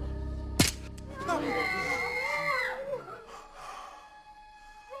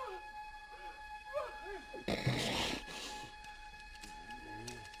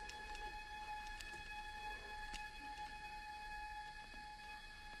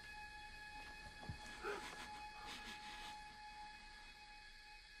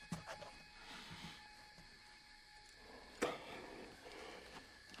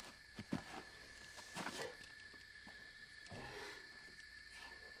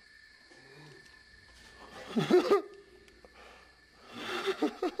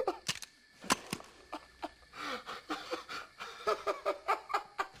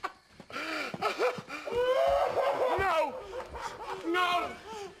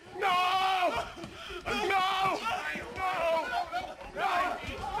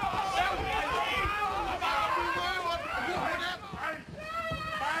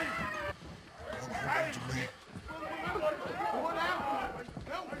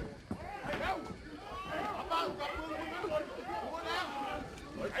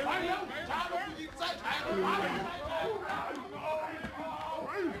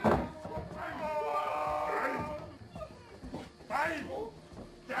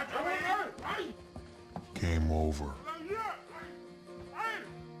 Game over.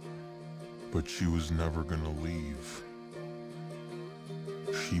 But she was never gonna leave.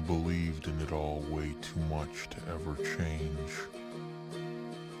 She believed in it all way too much to ever change.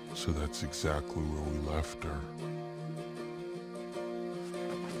 So that's exactly where we left her.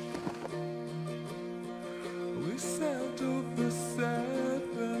 We sailed over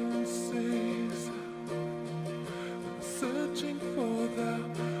 7 seas, searching for the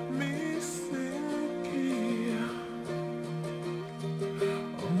missing key.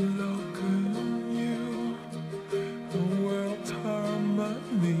 Unlocking you, the world's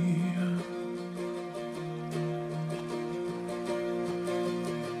harmony.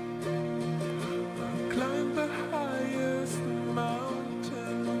 I climbed the highest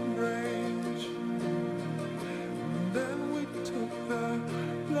mountain range. Then we took the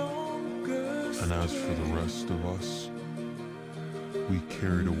longest. And as for the rest of us, we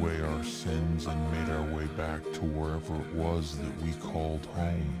carried away our sins and made our way back to wherever it was that we called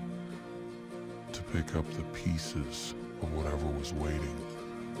home, to pick up the pieces of whatever was waiting.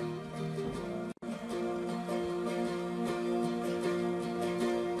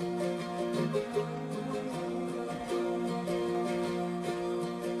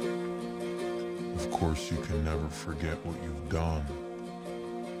 Of course, you can never forget what you've done,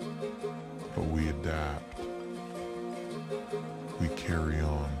 but we adapt. We carry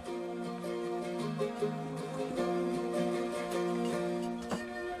on.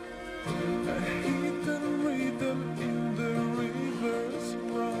 A heathen rhythm in the river's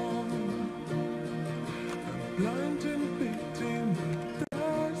wrong. A blinding beat in the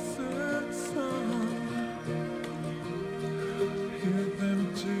desert sun. Hear them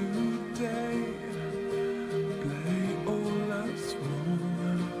today play all that's wrong.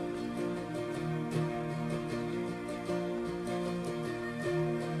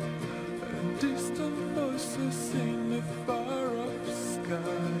 Distant voices in the far-off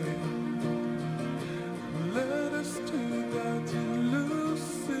sky led us to that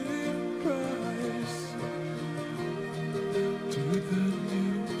elusive prize, to the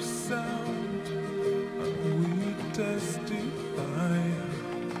new sound we testify.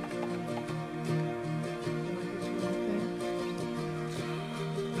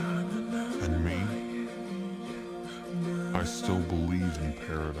 And me, I still believe in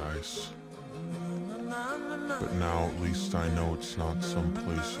paradise. But now at least I know it's not some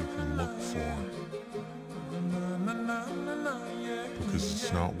place you can look for. Because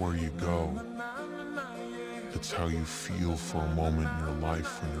it's not where you go. It's how you feel for a moment in your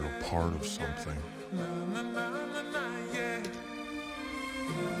life when you're a part of something.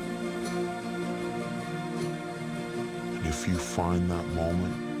 And if you find that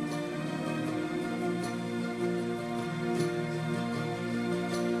moment,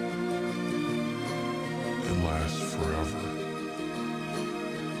 forever.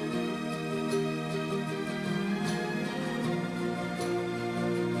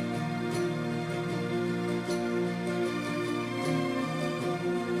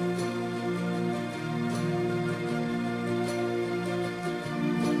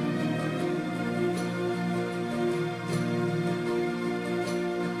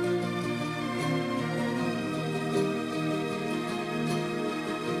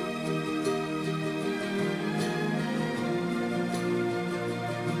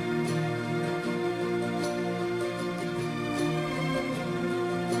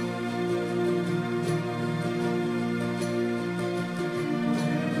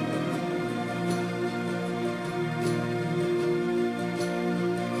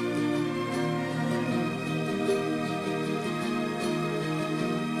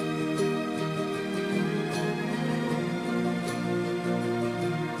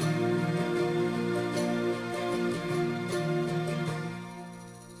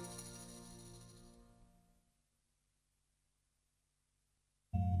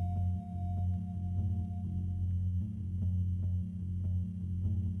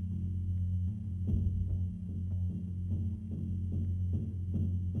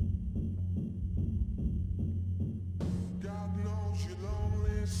 God knows you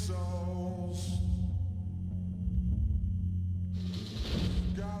lonely souls.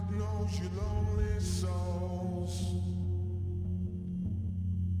 God knows you lonely souls.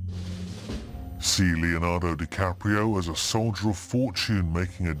 See Leonardo DiCaprio as a soldier of fortune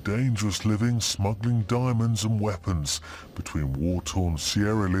making a dangerous living smuggling diamonds and weapons between war-torn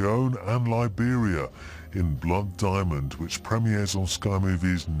Sierra Leone and Liberia in Blood Diamond, which premieres on Sky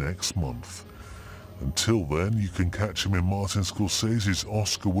Movies next month. Until then, you can catch him in Martin Scorsese's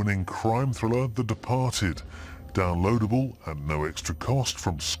Oscar-winning crime thriller The Departed, downloadable at no extra cost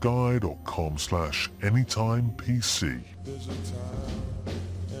from sky.com/anytimepc. There's a time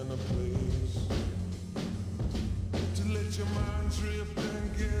and a place to let your mind drift down.